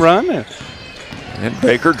 4-point run. And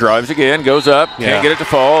Baker drives again, goes up, can't get it to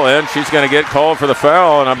fall, and she's going to get called for the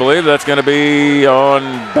foul, and I believe that's going to be on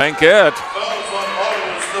Banquette.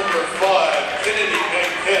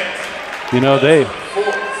 You know,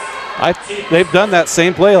 they've done that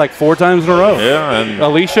same play like 4 times in a row. Yeah, and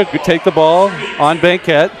Alicia could take the ball on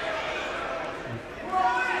Banquette.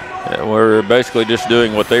 Yeah, we're basically just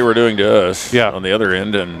doing what they were doing to us on the other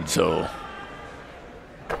end, and so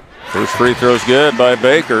first free throw's good by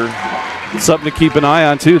Baker. Something to keep an eye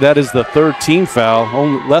on, too. That is the 3rd team foul,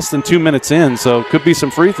 only less than 2 minutes in, so could be some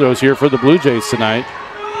free throws here for the Blue Jays tonight.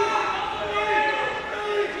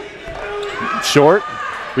 Short,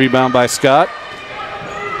 rebound by Scott.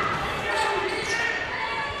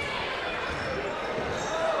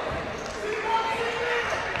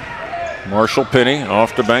 Marshall Penny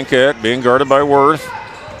off to Banquette, being guarded by Worth.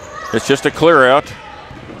 It's just a clear out.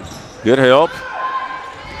 Good help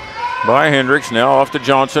by Hendricks. Now off to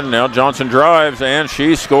Johnson. Now Johnson drives, and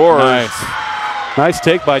she scores. Nice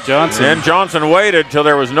take by Johnson. And Johnson waited till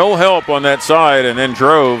there was no help on that side and then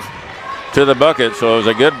drove to the bucket. So it was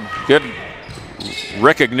a good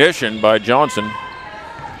recognition by Johnson.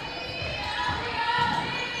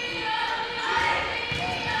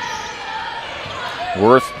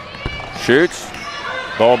 Worth shoots.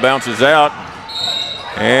 Ball bounces out.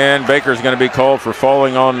 And Baker's going to be called for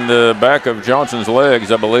falling on the back of Johnson's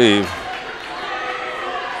legs, I believe.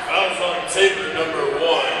 Fouls on Tabor, number 1,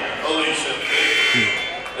 Alicia Baker.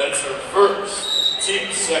 That's her first,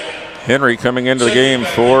 team second. Henry coming into the game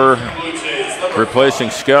for replacing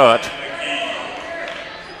Scott.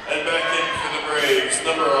 And back in for the Braves,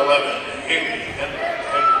 number 11, Henry.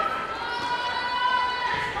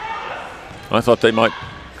 I thought they might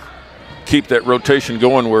keep that rotation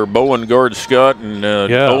going where Bowen guards Scott and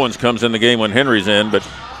Owens comes in the game when Henry's in, but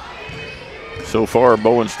so far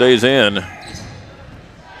Bowen stays in.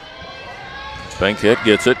 Banquette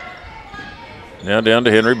gets it. Now down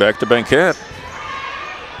to Henry, back to Banquette.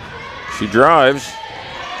 She drives,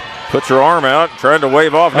 puts her arm out, trying to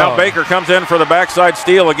wave off. Now Baker comes in for the backside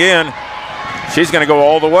steal again. She's going to go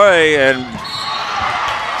all the way, and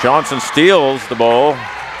Johnson steals the ball.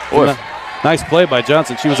 Boy, nice play by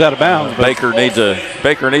Johnson. She was out of bounds. Baker needs a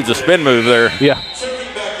spin move there. Yeah.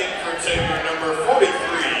 Checking back in for Tabor, number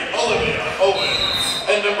 43, Olivia Owens,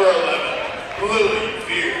 and number 11, Lily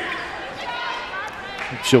Veer.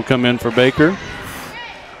 She'll come in for Baker.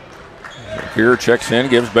 Veer checks in,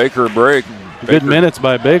 gives Baker a break. Good minutes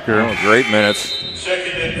by Baker. Oh, great minutes.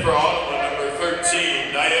 Checking in for Ottawa, number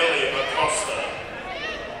 13, Nayeli Acosta.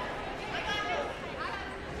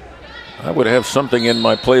 I would have something in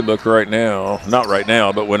my playbook right now. Not right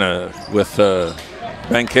now, but with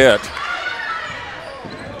Banquette.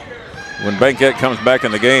 When Banquette comes back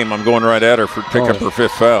in the game, I'm going right at her for pick up her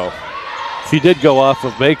 5th foul. She did go off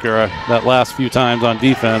of Baker that last few times on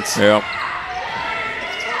defense. Yeah.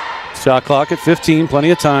 Shot clock at 15, plenty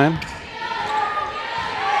of time.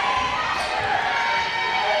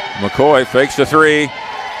 McCoy fakes the three.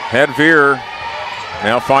 Had Veer.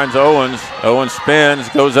 Now finds Owens. Owens spins,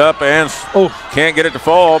 goes up, and can't get it to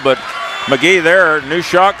fall, but McGee there. New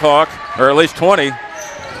shot clock, or at least 20.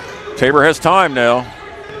 Tabor has time now.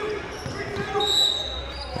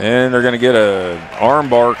 And they're going to get an arm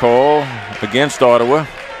bar call against Ottawa.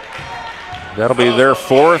 That'll be their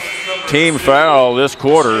 4th team foul this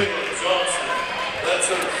quarter.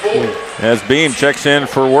 As Beam checks in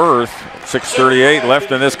for Worth. 6:38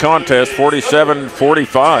 left in this contest,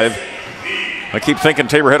 47-45. I keep thinking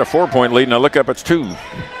Tabor had a 4-point lead, and I look up, it's 2.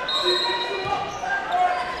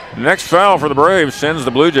 Next foul for the Braves sends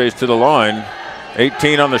the Blue Jays to the line.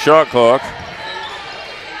 18 on the shot clock.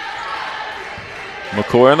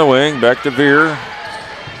 McCoy on the wing, back to Veer.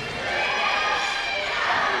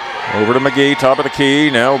 Over to McGee, top of the key.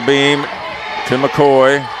 Now Beam to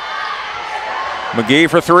McCoy. McGee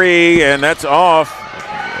for 3, and that's off.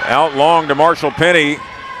 Out long to Marshall Penny.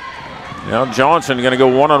 Now Johnson going to go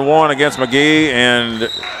one-on-one against McGee, and the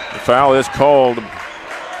foul is called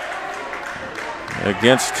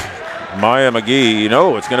against Maya McGee.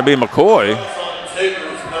 No, it's going to be McCoy.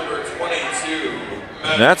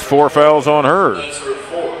 And that's 4 fouls on her.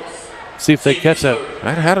 See if they catch that.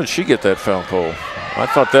 How did she get that foul call? I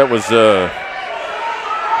thought that was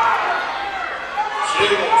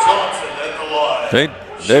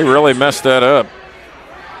they really messed that up.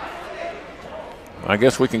 I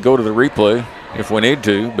guess we can go to the replay if we need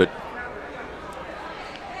to, but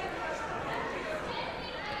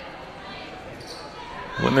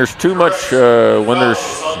when there's too much, a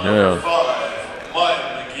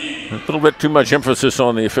little bit too much emphasis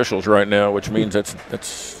on the officials right now, which means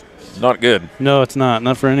that's not good. No, it's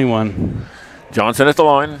not for anyone. Johnson at the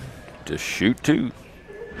line to shoot 2.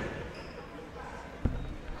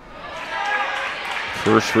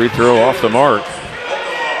 First free throw off the mark.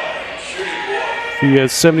 He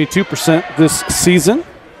has 72% this season.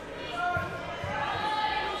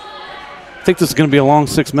 I think this is going to be a long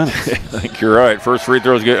 6 minutes. I think you're right. First free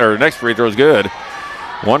throw is good, or next free throw is good.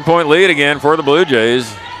 1-point lead again for the Blue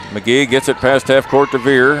Jays. McGee gets it past half court to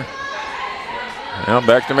Veer. Now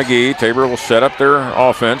back to McGee. Tabor will set up their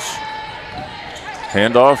offense.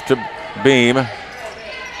 Handoff to Beam.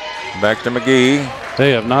 Back to McGee.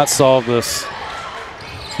 They have not solved this.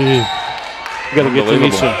 Gee, you got to get to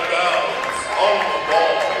Misha.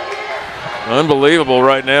 Unbelievable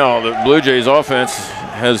right now. The Blue Jays offense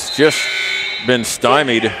has just been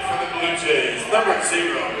stymied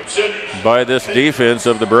by this defense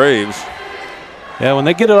of the Braves. Yeah, when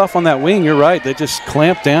they get it off on that wing, you're right. They just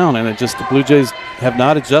clamp down, and the Blue Jays have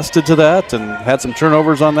not adjusted to that and had some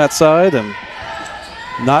turnovers on that side and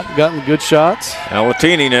not gotten good shots.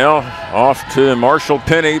 Alatini now off to Marshall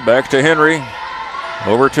Penny, back to Henry,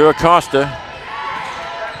 over to Acosta.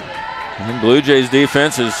 And Blue Jays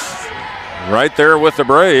defense is right there with the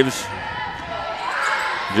Braves.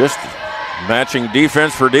 Just matching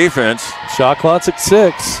defense for defense. Shot clock's at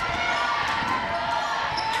 6.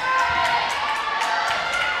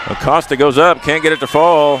 Acosta goes up, can't get it to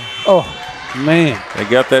fall. Oh, man. They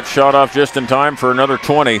got that shot off just in time for another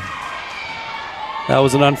 20. That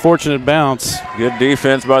was an unfortunate bounce. Good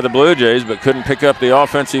defense by the Blue Jays, but couldn't pick up the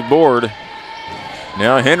offensive board.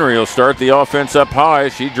 Now Henry will start the offense up high.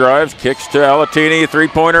 She drives, kicks to Alatini,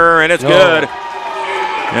 three-pointer, and it's good.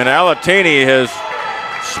 And Alatini has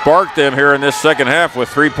sparked them here in this second half with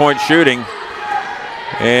three-point shooting.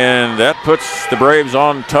 And that puts the Braves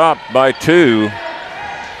on top by 2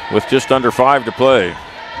 with just under 5 to play.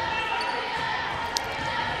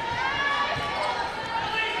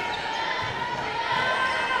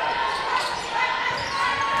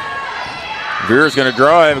 Veer's going to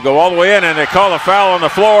drive, go all the way in, and they call a foul on the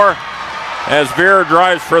floor as Veer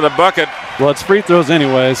drives for the bucket. Well, it's free throws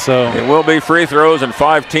anyway, so. It will be free throws and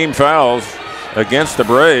 5 team fouls against the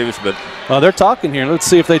Braves, but. Well, they're talking here. Let's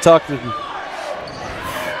see if they talk. And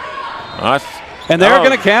they're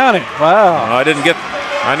going to count it. Wow.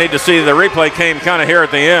 I need to see the replay came kind of here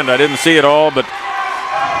at the end. I didn't see it all, but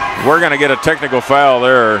we're going to get a technical foul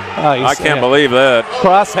there. I can't believe that.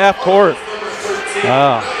 Cross half court.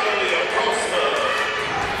 Wow.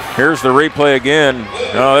 Here's the replay again.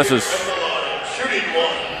 No, this is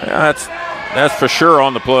that's for sure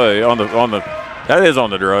on the play. That is on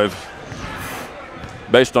the drive,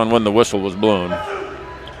 based on when the whistle was blown.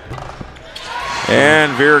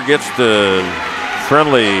 And Veer gets the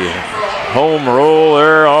friendly home roll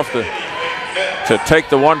there to take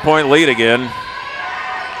the 1-point lead again.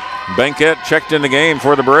 Bankett checked in the game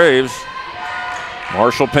for the Braves.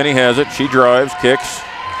 Marshall Penny has it. She drives, kicks.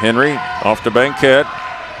 Henry off to Bankett.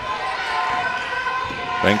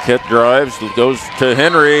 Bankett drives, goes to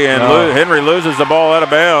Henry, and Henry loses the ball out of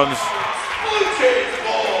bounds.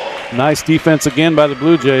 Nice defense again by the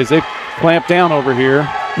Blue Jays. They clamped down over here.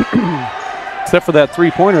 Except for that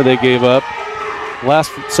three-pointer they gave up.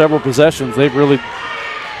 Last several possessions, they've really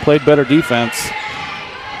played better defense.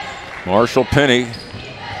 Marshall Penny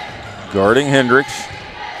guarding Hendricks.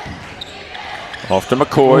 Off to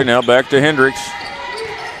McCoy, now back to Hendricks.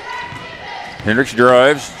 Hendricks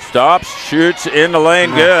drives, stops, shoots in the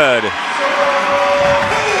lane, good.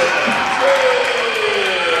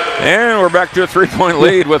 And we're back to a 3-point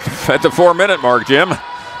lead at the 4-minute mark, Jim.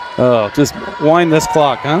 Oh, just wind this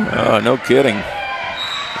clock, huh? Oh, no kidding.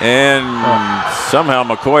 And somehow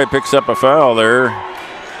McCoy picks up a foul there.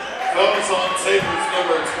 Fouls on Tabor's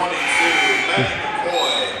number 22, Maddie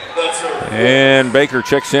McCoy. That's her. And Baker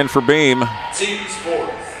checks in for Beam. Team's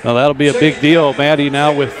fourth. Well, that'll be a big deal. Maddie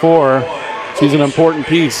now with 4. She's an important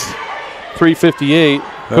piece. 3:58.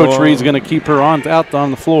 Coach Reed's going to keep her out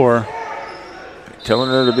on the floor. Telling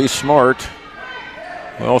her to be smart.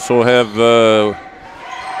 We also have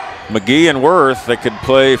McGee and Worth that could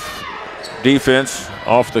play defense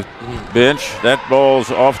off the bench. That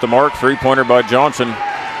ball's off the mark. 3-pointer by Johnson.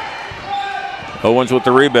 Owens with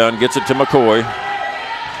the rebound, gets it to McCoy.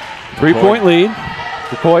 3-point lead.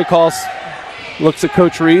 McCoy looks at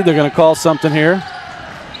Coach Reed. They're going to call something here.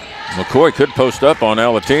 McCoy could post up on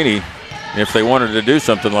Alatini if they wanted to do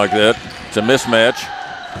something like that. It's a mismatch.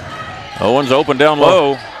 Owens open down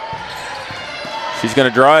low. She's going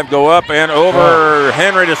to drive, go up and over.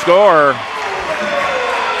 Henry to score.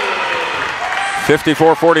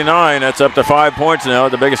 54-49. That's up to 5 points now.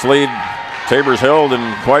 The biggest lead Tabor's held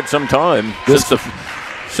in quite some time.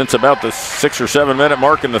 Since about the 6 or 7 minute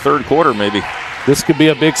mark in the third quarter, maybe. This could be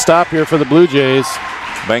a big stop here for the Blue Jays.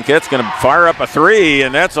 Bankett's going to fire up a 3,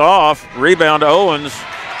 and that's off. Rebound to Owens.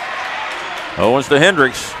 Owens to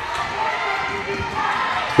Hendricks.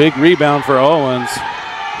 Big rebound for Owens.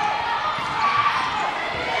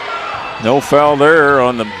 No foul there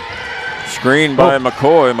on the screen by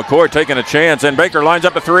McCoy. McCoy taking a chance, and Baker lines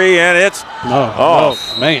up a 3, and it's off.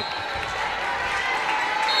 Oh, man.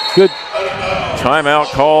 Good.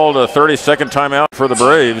 Timeout called, a 30-second timeout for the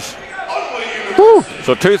Braves. Woo.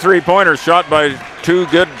 So 2 3-pointers shot by 2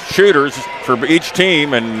 good shooters for each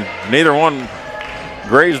team, and neither one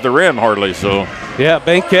grazed the rim hardly. So yeah,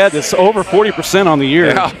 Bankett is over 40% on the year.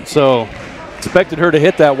 Yeah. So expected her to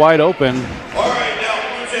hit that wide open.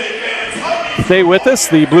 Stay with us.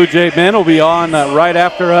 The Blue Jay men will be on right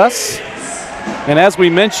after us. And as we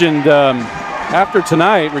mentioned, after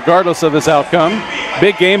tonight, regardless of this outcome,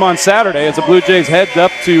 big game on Saturday as the Blue Jays head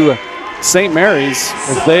up to St. Mary's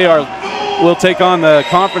as they will take on the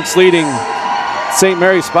conference-leading St.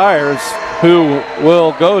 Mary's Spires, who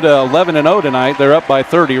will go to 11-0 tonight. They're up by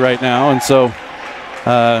 30 right now, and so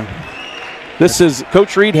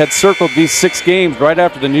Coach Reed had circled these 6 games right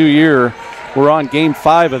after the new year. We're on game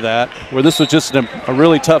 5 of that, where this was just a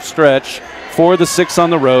really tough stretch. 4 of the 6 on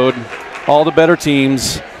the road, all the better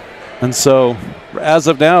teams. And so as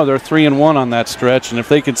of now, they're 3-1 on that stretch. And if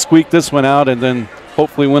they could squeak this one out and then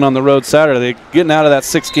hopefully win on the road Saturday, getting out of that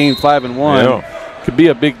 6-game 5-1 could be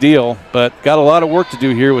a big deal. But got a lot of work to do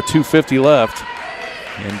here with 2:50 left.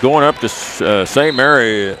 And going up to St.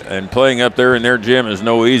 Mary and playing up there in their gym is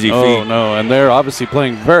no easy feat. Oh, no, and they're obviously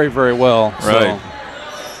playing very, very well. Right. So.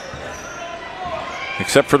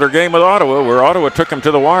 Except for their game with Ottawa, where Ottawa took them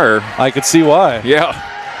to the wire. I could see why.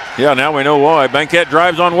 Yeah, now we know why. Bankett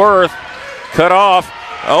drives on Worth. Cut off.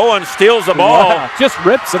 Owens steals the ball. Wow, just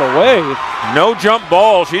rips it away. No jump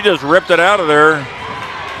ball. She just ripped it out of there.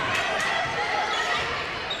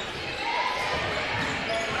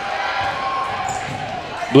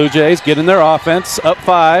 Blue Jays getting their offense, up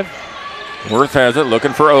 5. Worth has it,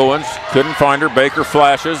 looking for Owens. Couldn't find her. Baker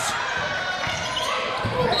flashes.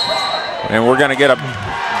 And we're going to get a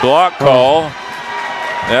block call.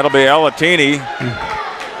 That'll be Alatini.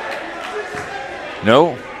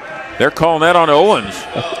 No, they're calling that on Owens.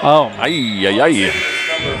 Oh.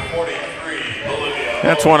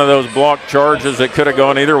 That's one of those block charges that could have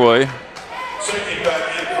gone either way.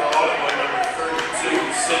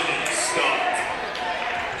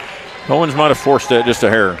 Owens might have forced that just a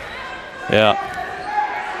hair. Yeah.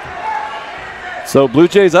 So Blue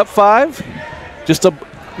Jays up 5. Just a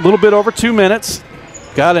little bit over 2 minutes.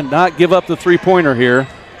 Got to not give up the 3-pointer here.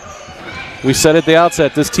 We said at the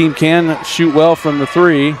outset, this team can shoot well from the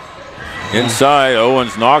 3. Inside,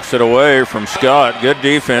 Owens knocks it away from Scott. Good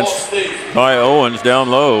defense by Owens down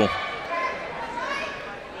low.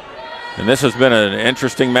 And this has been an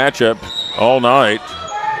interesting matchup all night.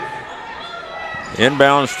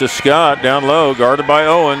 Inbounds to Scott down low, guarded by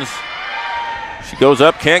Owens. She goes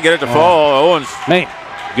up, can't get it to fall. Owens, Man,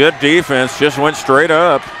 good defense, just went straight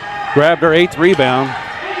up. grabbed her 8th rebound.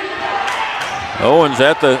 Owens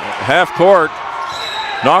at the half court,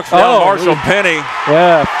 knocks down Marshall Penny.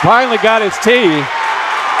 Yeah, finally got his tee.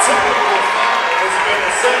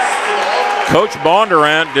 Coach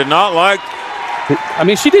Bondurant did not like. I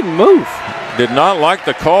mean, she didn't move. Did not like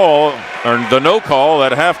the call, or the no call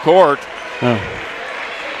at half court. Oh.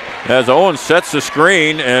 As Owens sets the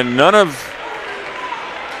screen, and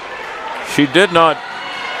she did not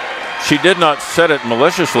set it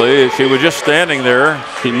maliciously. She was just standing there.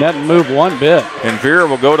 She didn't move one bit. And Vera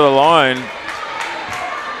will go to the line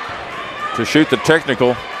to shoot the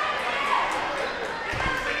technical.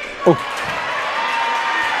 Oh.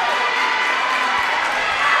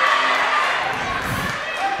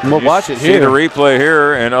 We'll watch it here. See the replay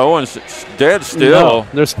here, and Owens dead still. No,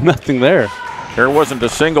 there's nothing there. There wasn't a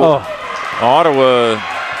single Ottawa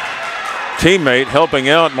teammate helping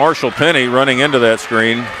out Marshall Penny running into that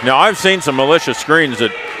screen. Now, I've seen some malicious screens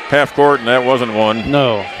at half court, and that wasn't one.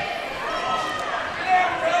 No.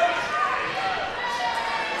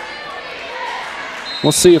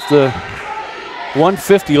 We'll see if the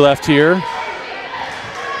 150 left here.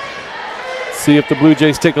 See if the Blue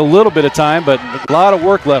Jays take a little bit of time, but a lot of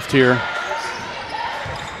work left here.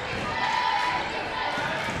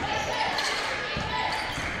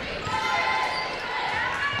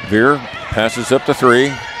 Veer passes up the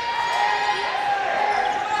 3.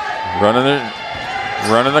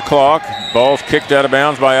 Running the clock. Ball's kicked out of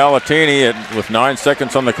bounds by Alatini with 9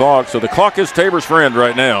 seconds on the clock. So the clock is Tabor's friend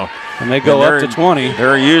right now. And they go up to 20.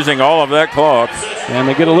 They're using all of that clock. And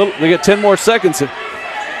they get 10 more seconds.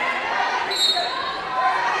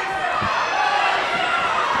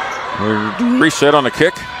 Reset on the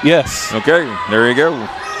kick? Yes. Okay, there you go.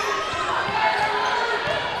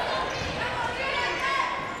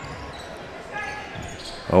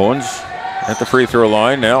 Owens at the free throw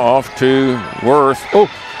line, now off to Worth. Oh.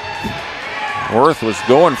 Worth was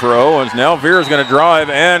going for Owens. Now Veer's going to drive,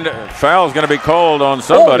 and foul's going to be called on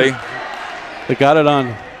somebody. Oh. They got it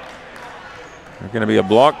on. There's going to be a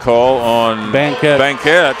block call on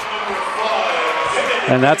Banquette.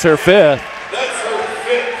 And that's her 5th.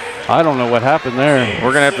 I don't know what happened there.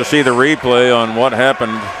 We're going to have to see the replay on what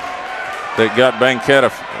happened that got Banquette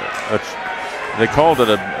they called it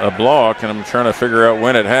a block, and I'm trying to figure out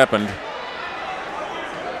when it happened.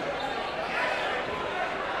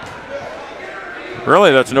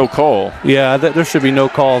 Really, that's no call. Yeah, there should be no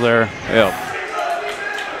call there. Yeah.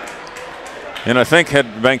 And I think had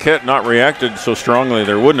Banquette not reacted so strongly,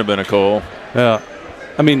 there wouldn't have been a call. Yeah.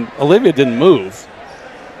 I mean, Olivia didn't move.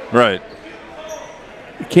 Right.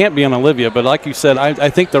 It can't be on Olivia, but like you said, I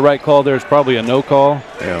think the right call there is probably a no call.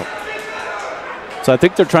 Yeah. So I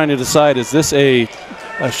think they're trying to decide, is this a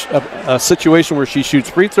situation where she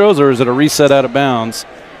shoots free throws, or is it a reset out of bounds?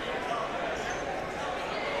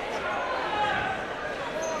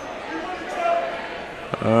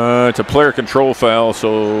 It's a player control foul,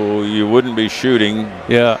 so you wouldn't be shooting.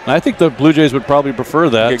 Yeah, and I think the Blue Jays would probably prefer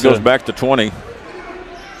that. It goes back to 20.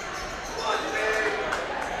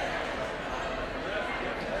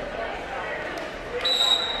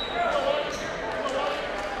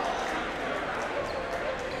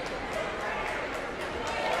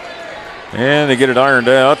 And they get it ironed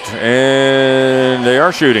out, and they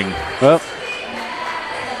are shooting. Well,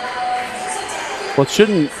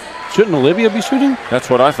 shouldn't Olivia be shooting? That's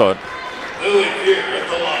what I thought. Lily here at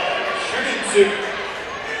the line,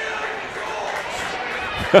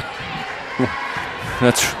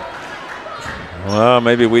 shooting 2. Well,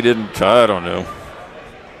 maybe we didn't. I don't know.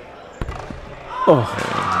 Oh.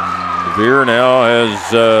 Veer now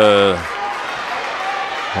has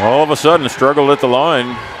all of a sudden struggled at the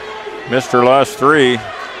line. Missed her last 3.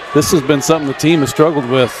 This has been something the team has struggled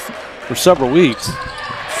with for several weeks.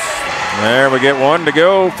 There we get 1 to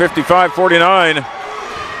go, 55-49.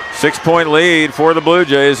 6-point lead for the Blue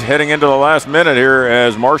Jays heading into the last minute here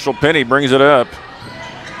as Marshall Penny brings it up.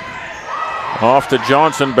 Off to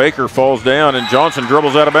Johnson. Baker falls down, and Johnson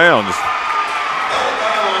dribbles out of bounds.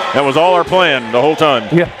 That was all our plan the whole time.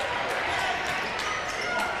 Yeah.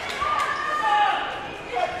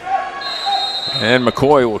 And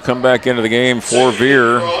McCoy will come back into the game for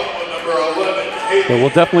Veer. So we'll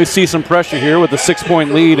definitely see some pressure here with a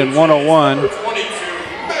 6-point lead in 101.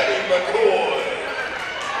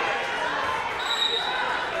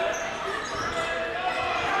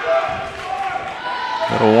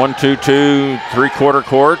 Little 1-2-2, 3-quarter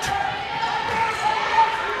court.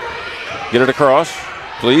 Get it across,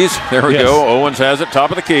 please. There we go. Owens has it, top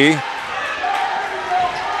of the key.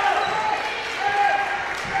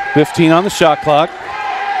 15 on the shot clock.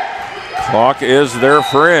 Clock is their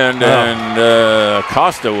friend, and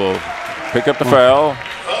Costa will pick up the foul.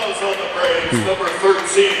 Fouls on the Braves, number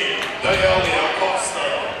 13, Dialia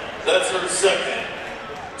Costa. That's her second.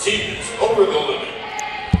 Team is over the limit.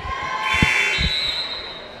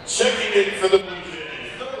 Checking in for the Blue Jays.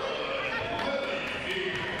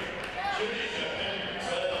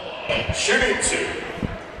 Shooting 2.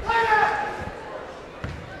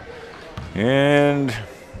 And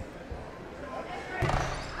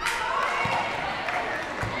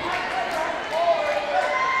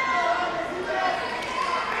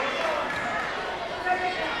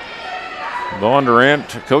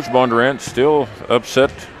Coach Bondurant still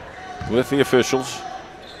upset with the officials.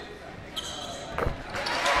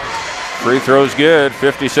 Free throw's good,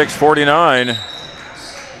 56-49.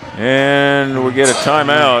 And we get a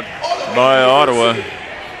timeout by Ottawa.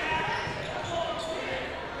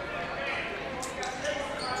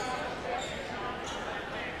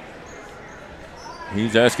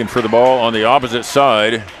 He's asking for the ball on the opposite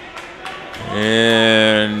side.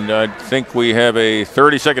 And I think we have a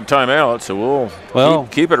 30-second timeout, so we'll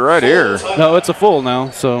keep it right here. No, it's a full now.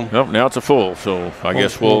 So nope, now it's a full. So I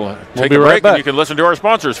guess we'll take be a right break, back. and you can listen to our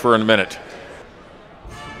sponsors for a minute.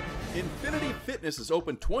 Infinity Fitness is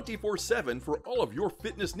open 24/7 for all of your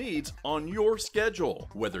fitness needs on your schedule.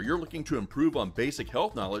 Whether you're looking to improve on basic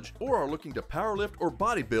health knowledge or are looking to powerlift or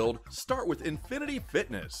bodybuild, start with Infinity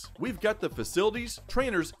Fitness. We've got the facilities,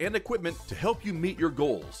 trainers, and equipment to help you meet your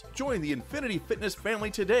goals. Join the Infinity Fitness family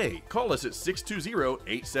today. Call us at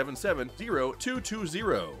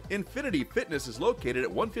 620-877-0220. Infinity Fitness is located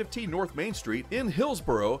at 115 North Main Street in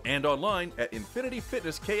Hillsboro and online at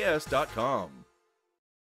infinityfitnessks.com.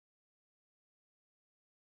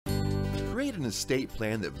 Create an estate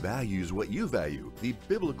plan that values what you value. The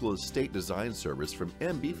Biblical Estate Design Service from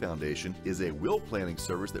MB Foundation is a will planning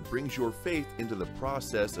service that brings your faith into the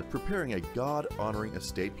process of preparing a God-honoring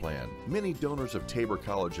estate plan. Many donors of Tabor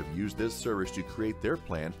College have used this service to create their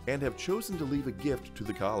plan and have chosen to leave a gift to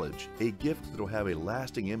the college, a gift that will have a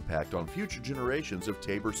lasting impact on future generations of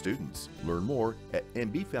Tabor students. Learn more at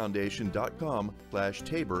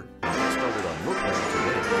mbfoundation.com/Tabor and get started on your plan today.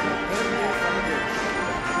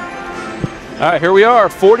 all right, here we are,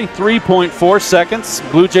 43.4 seconds.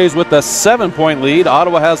 Blue Jays with a 7-point lead.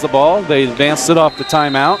 Ottawa has the ball. They advanced it off the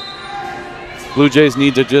timeout. Blue Jays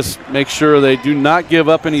need to just make sure they do not give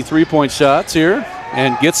up any three-point shots here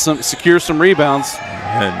and secure some rebounds.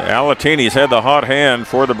 And Alatini's had the hot hand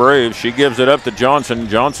for the Braves. She gives it up to Johnson.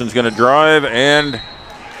 Johnson's going to drive, and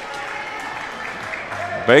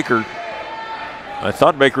Baker. I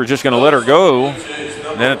thought Baker was just going to let her go.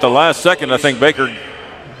 And then at the last second, I think Baker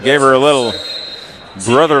gave her a little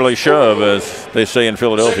brotherly shove, as they say in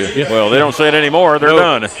Philadelphia. Yeah. Well, they don't say it anymore. They're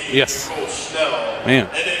done. Yes. Man.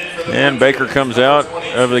 And Baker comes out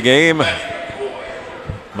of the game.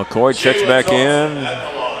 McCoy checks back in.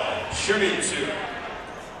 Shooting 2.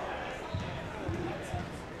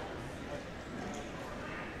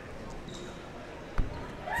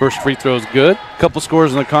 First free throw is good. Couple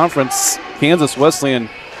scores in the conference. Kansas Wesleyan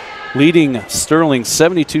leading Sterling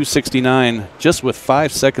 72-69 just with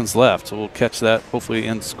 5 seconds left. So we'll catch that hopefully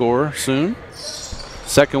and score soon.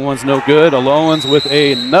 Second one's no good. Alowans with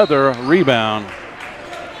another rebound.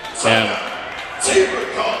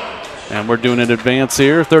 And we're doing an advance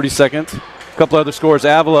here, 30 seconds. A couple other scores.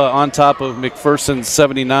 Avila on top of McPherson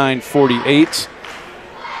 79-48.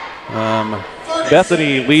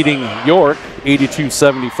 Bethany leading York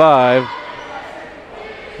 82-75.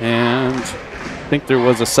 And I think there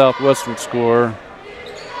was a Southwestern score.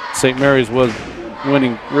 St. Mary's was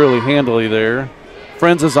winning really handily there.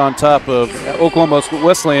 Friends is on top of Oklahoma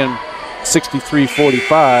Wesleyan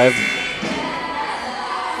 63-45.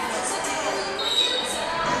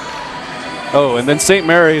 Oh, and then St.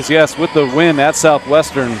 Mary's, yes, with the win at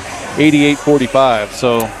Southwestern 88-45.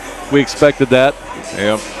 So we expected that.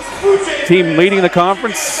 Yep. Team leading the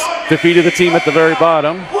conference defeated the team at the very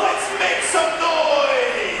bottom. Let's make some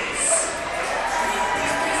noise!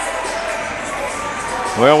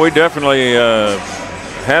 Well, we definitely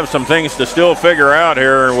have some things to still figure out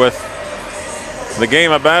here with the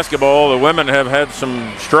game of basketball. The women have had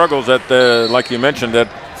some struggles at the, like you mentioned,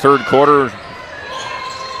 that third quarter.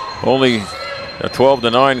 Only a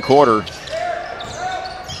 12-9 quarter.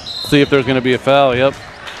 See if there's going to be a foul. Yep.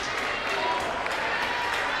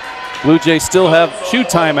 Blue Jays still have 2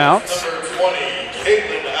 timeouts.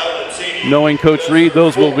 Knowing Coach Reed,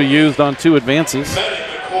 those will be used on 2 advances,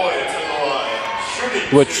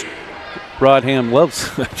 which Rodham loves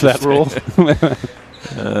that rule.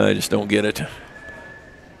 I just don't get it.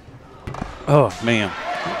 Oh, man.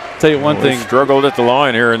 Tell you one thing. Struggled at the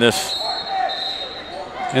line here in this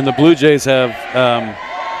And the Blue Jays have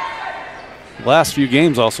last few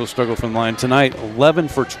games also struggled from the line. Tonight, 11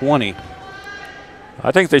 for 20.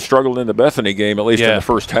 I think they struggled in the Bethany game, at least in the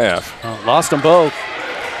first half. Lost them both.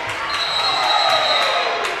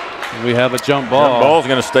 We have a jump ball. Jump ball's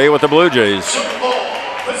going to stay with the Blue Jays. Jump ball,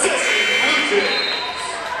 possessing Blue Jays.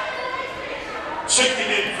 Checking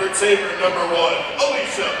in for Tabor number 1,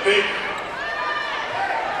 Alicia Baker.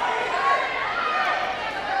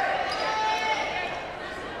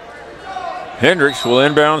 Hendricks will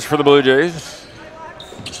inbounds for the Blue Jays.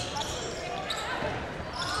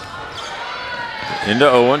 Into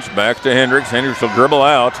Owens, back to Hendricks. Hendricks will dribble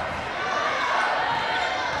out.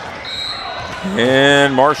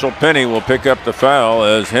 And Marshall Penny will pick up the foul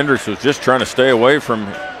as Hendricks was just trying to stay away from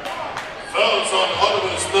Fouls on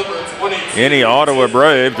Ottawa's number 22. any Ottawa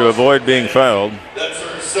Brave to avoid being fouled. That's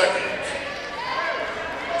her second.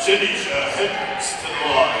 Janisha Hendricks to the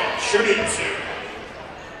line, shooting 2.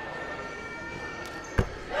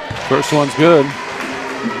 First one's good.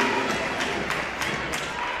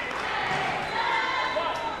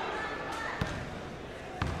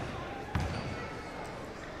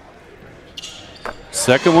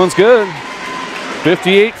 Second one's good.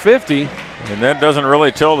 58-50. And that doesn't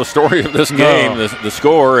really tell the story of this game, the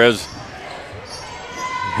score, as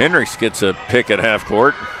Hendricks gets a pick at half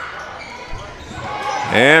court.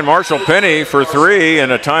 And Marshall Penny for 3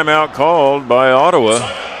 and a timeout called by Ottawa.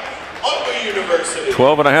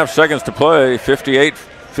 12 and a half seconds to play,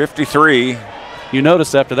 58-53. You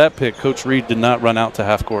noticed after that pick, Coach Reed did not run out to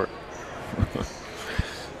half court.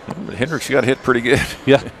 Hendricks got hit pretty good.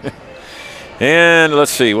 Yeah. And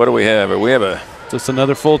let's see, what do we have? We have a just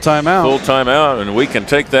another full timeout. Full timeout, and we can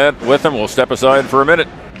take that with them. We'll step aside for a minute.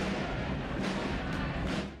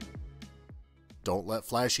 Don't let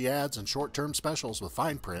flashy ads and short-term specials with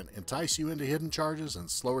fine print entice you into hidden charges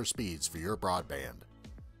and slower speeds for your broadband.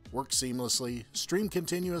 Work seamlessly, stream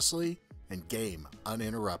continuously, and game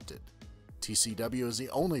uninterrupted. TCW is the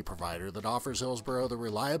only provider that offers Hillsboro the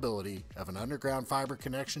reliability of an underground fiber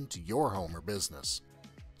connection to your home or business.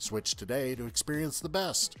 Switch today to experience the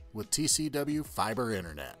best with TCW Fiber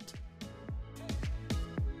Internet.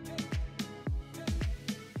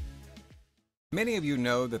 Many of you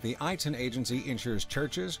know that the Eitzen Agency insures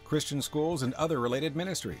churches, Christian schools, and other related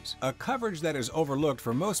ministries. A coverage that is overlooked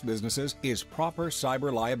for most businesses is proper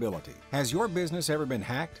cyber liability. Has your business ever been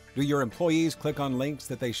hacked? Do your employees click on links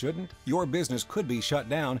that they shouldn't? Your business could be shut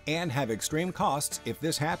down and have extreme costs if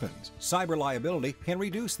this happens. Cyber liability can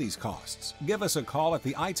reduce these costs. Give us a call at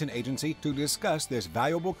the Eitzen Agency to discuss this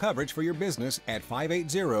valuable coverage for your business at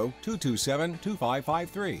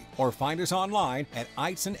 580-227-2553 or find us online at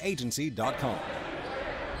eitzenagency.com.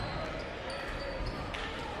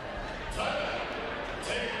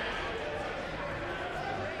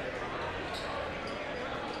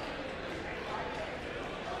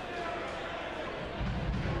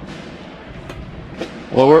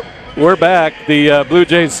 Well, we're back. The Blue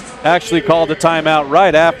Jays actually called a timeout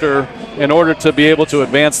right after in order to be able to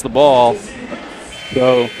advance the ball.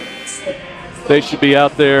 So they should be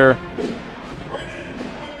out there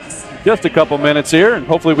just a couple minutes here, and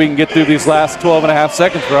hopefully we can get through these last 12 and a half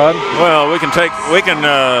seconds, Rod. Well, we can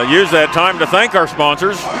use that time to thank our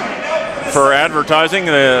sponsors for advertising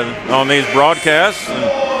on these broadcasts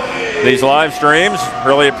and these live streams.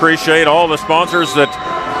 Really appreciate all the sponsors that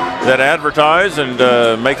advertise and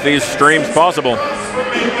make these streams possible.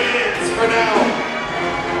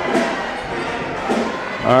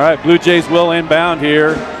 All right, Blue Jays will inbound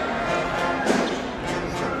here.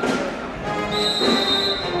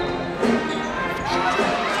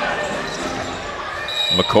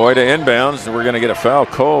 McCoy to inbounds. We're going to get a foul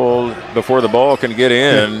called before the ball can get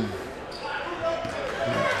in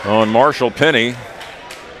on Marshall Penny.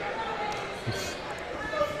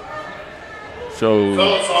 So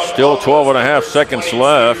still 12 and a half seconds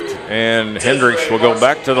left, and Hendricks will go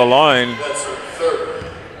back to the line.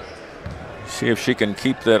 See if she can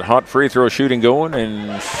keep that hot free throw shooting going,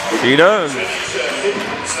 and she does.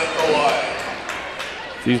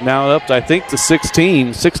 She's now up, I think, to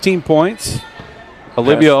 16 points.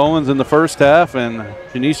 Olivia Owens in the first half and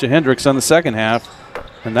Janisha Hendricks on the second half,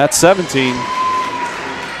 and that's 17.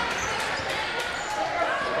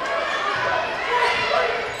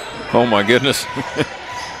 Oh my goodness.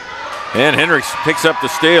 And Hendricks picks up the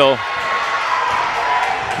steal.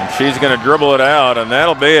 And she's going to dribble it out, and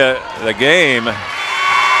that'll be the game.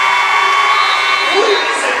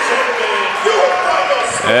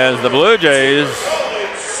 As the Blue Jays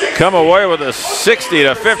come away with a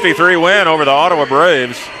 60-53 win over the Ottawa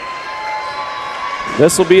Braves.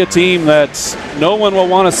 This will be a team that no one will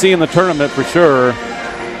want to see in the tournament for sure.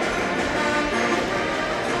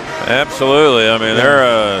 Absolutely. I mean,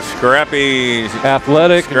 they're scrappy,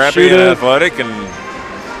 athletic, and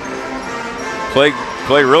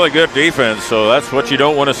play really good defense. So that's what you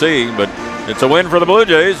don't want to see. But it's a win for the Blue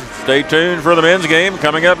Jays. Stay tuned for the men's game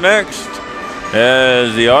coming up next,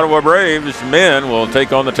 as the Ottawa Braves men will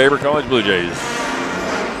take on the Tabor College Blue Jays.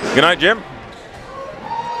 Good night, Jim.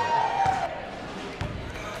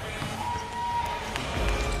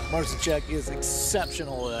 Marcinchuk is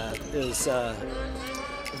exceptional at his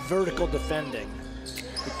vertical defending.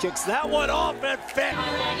 He kicks that one off and fit.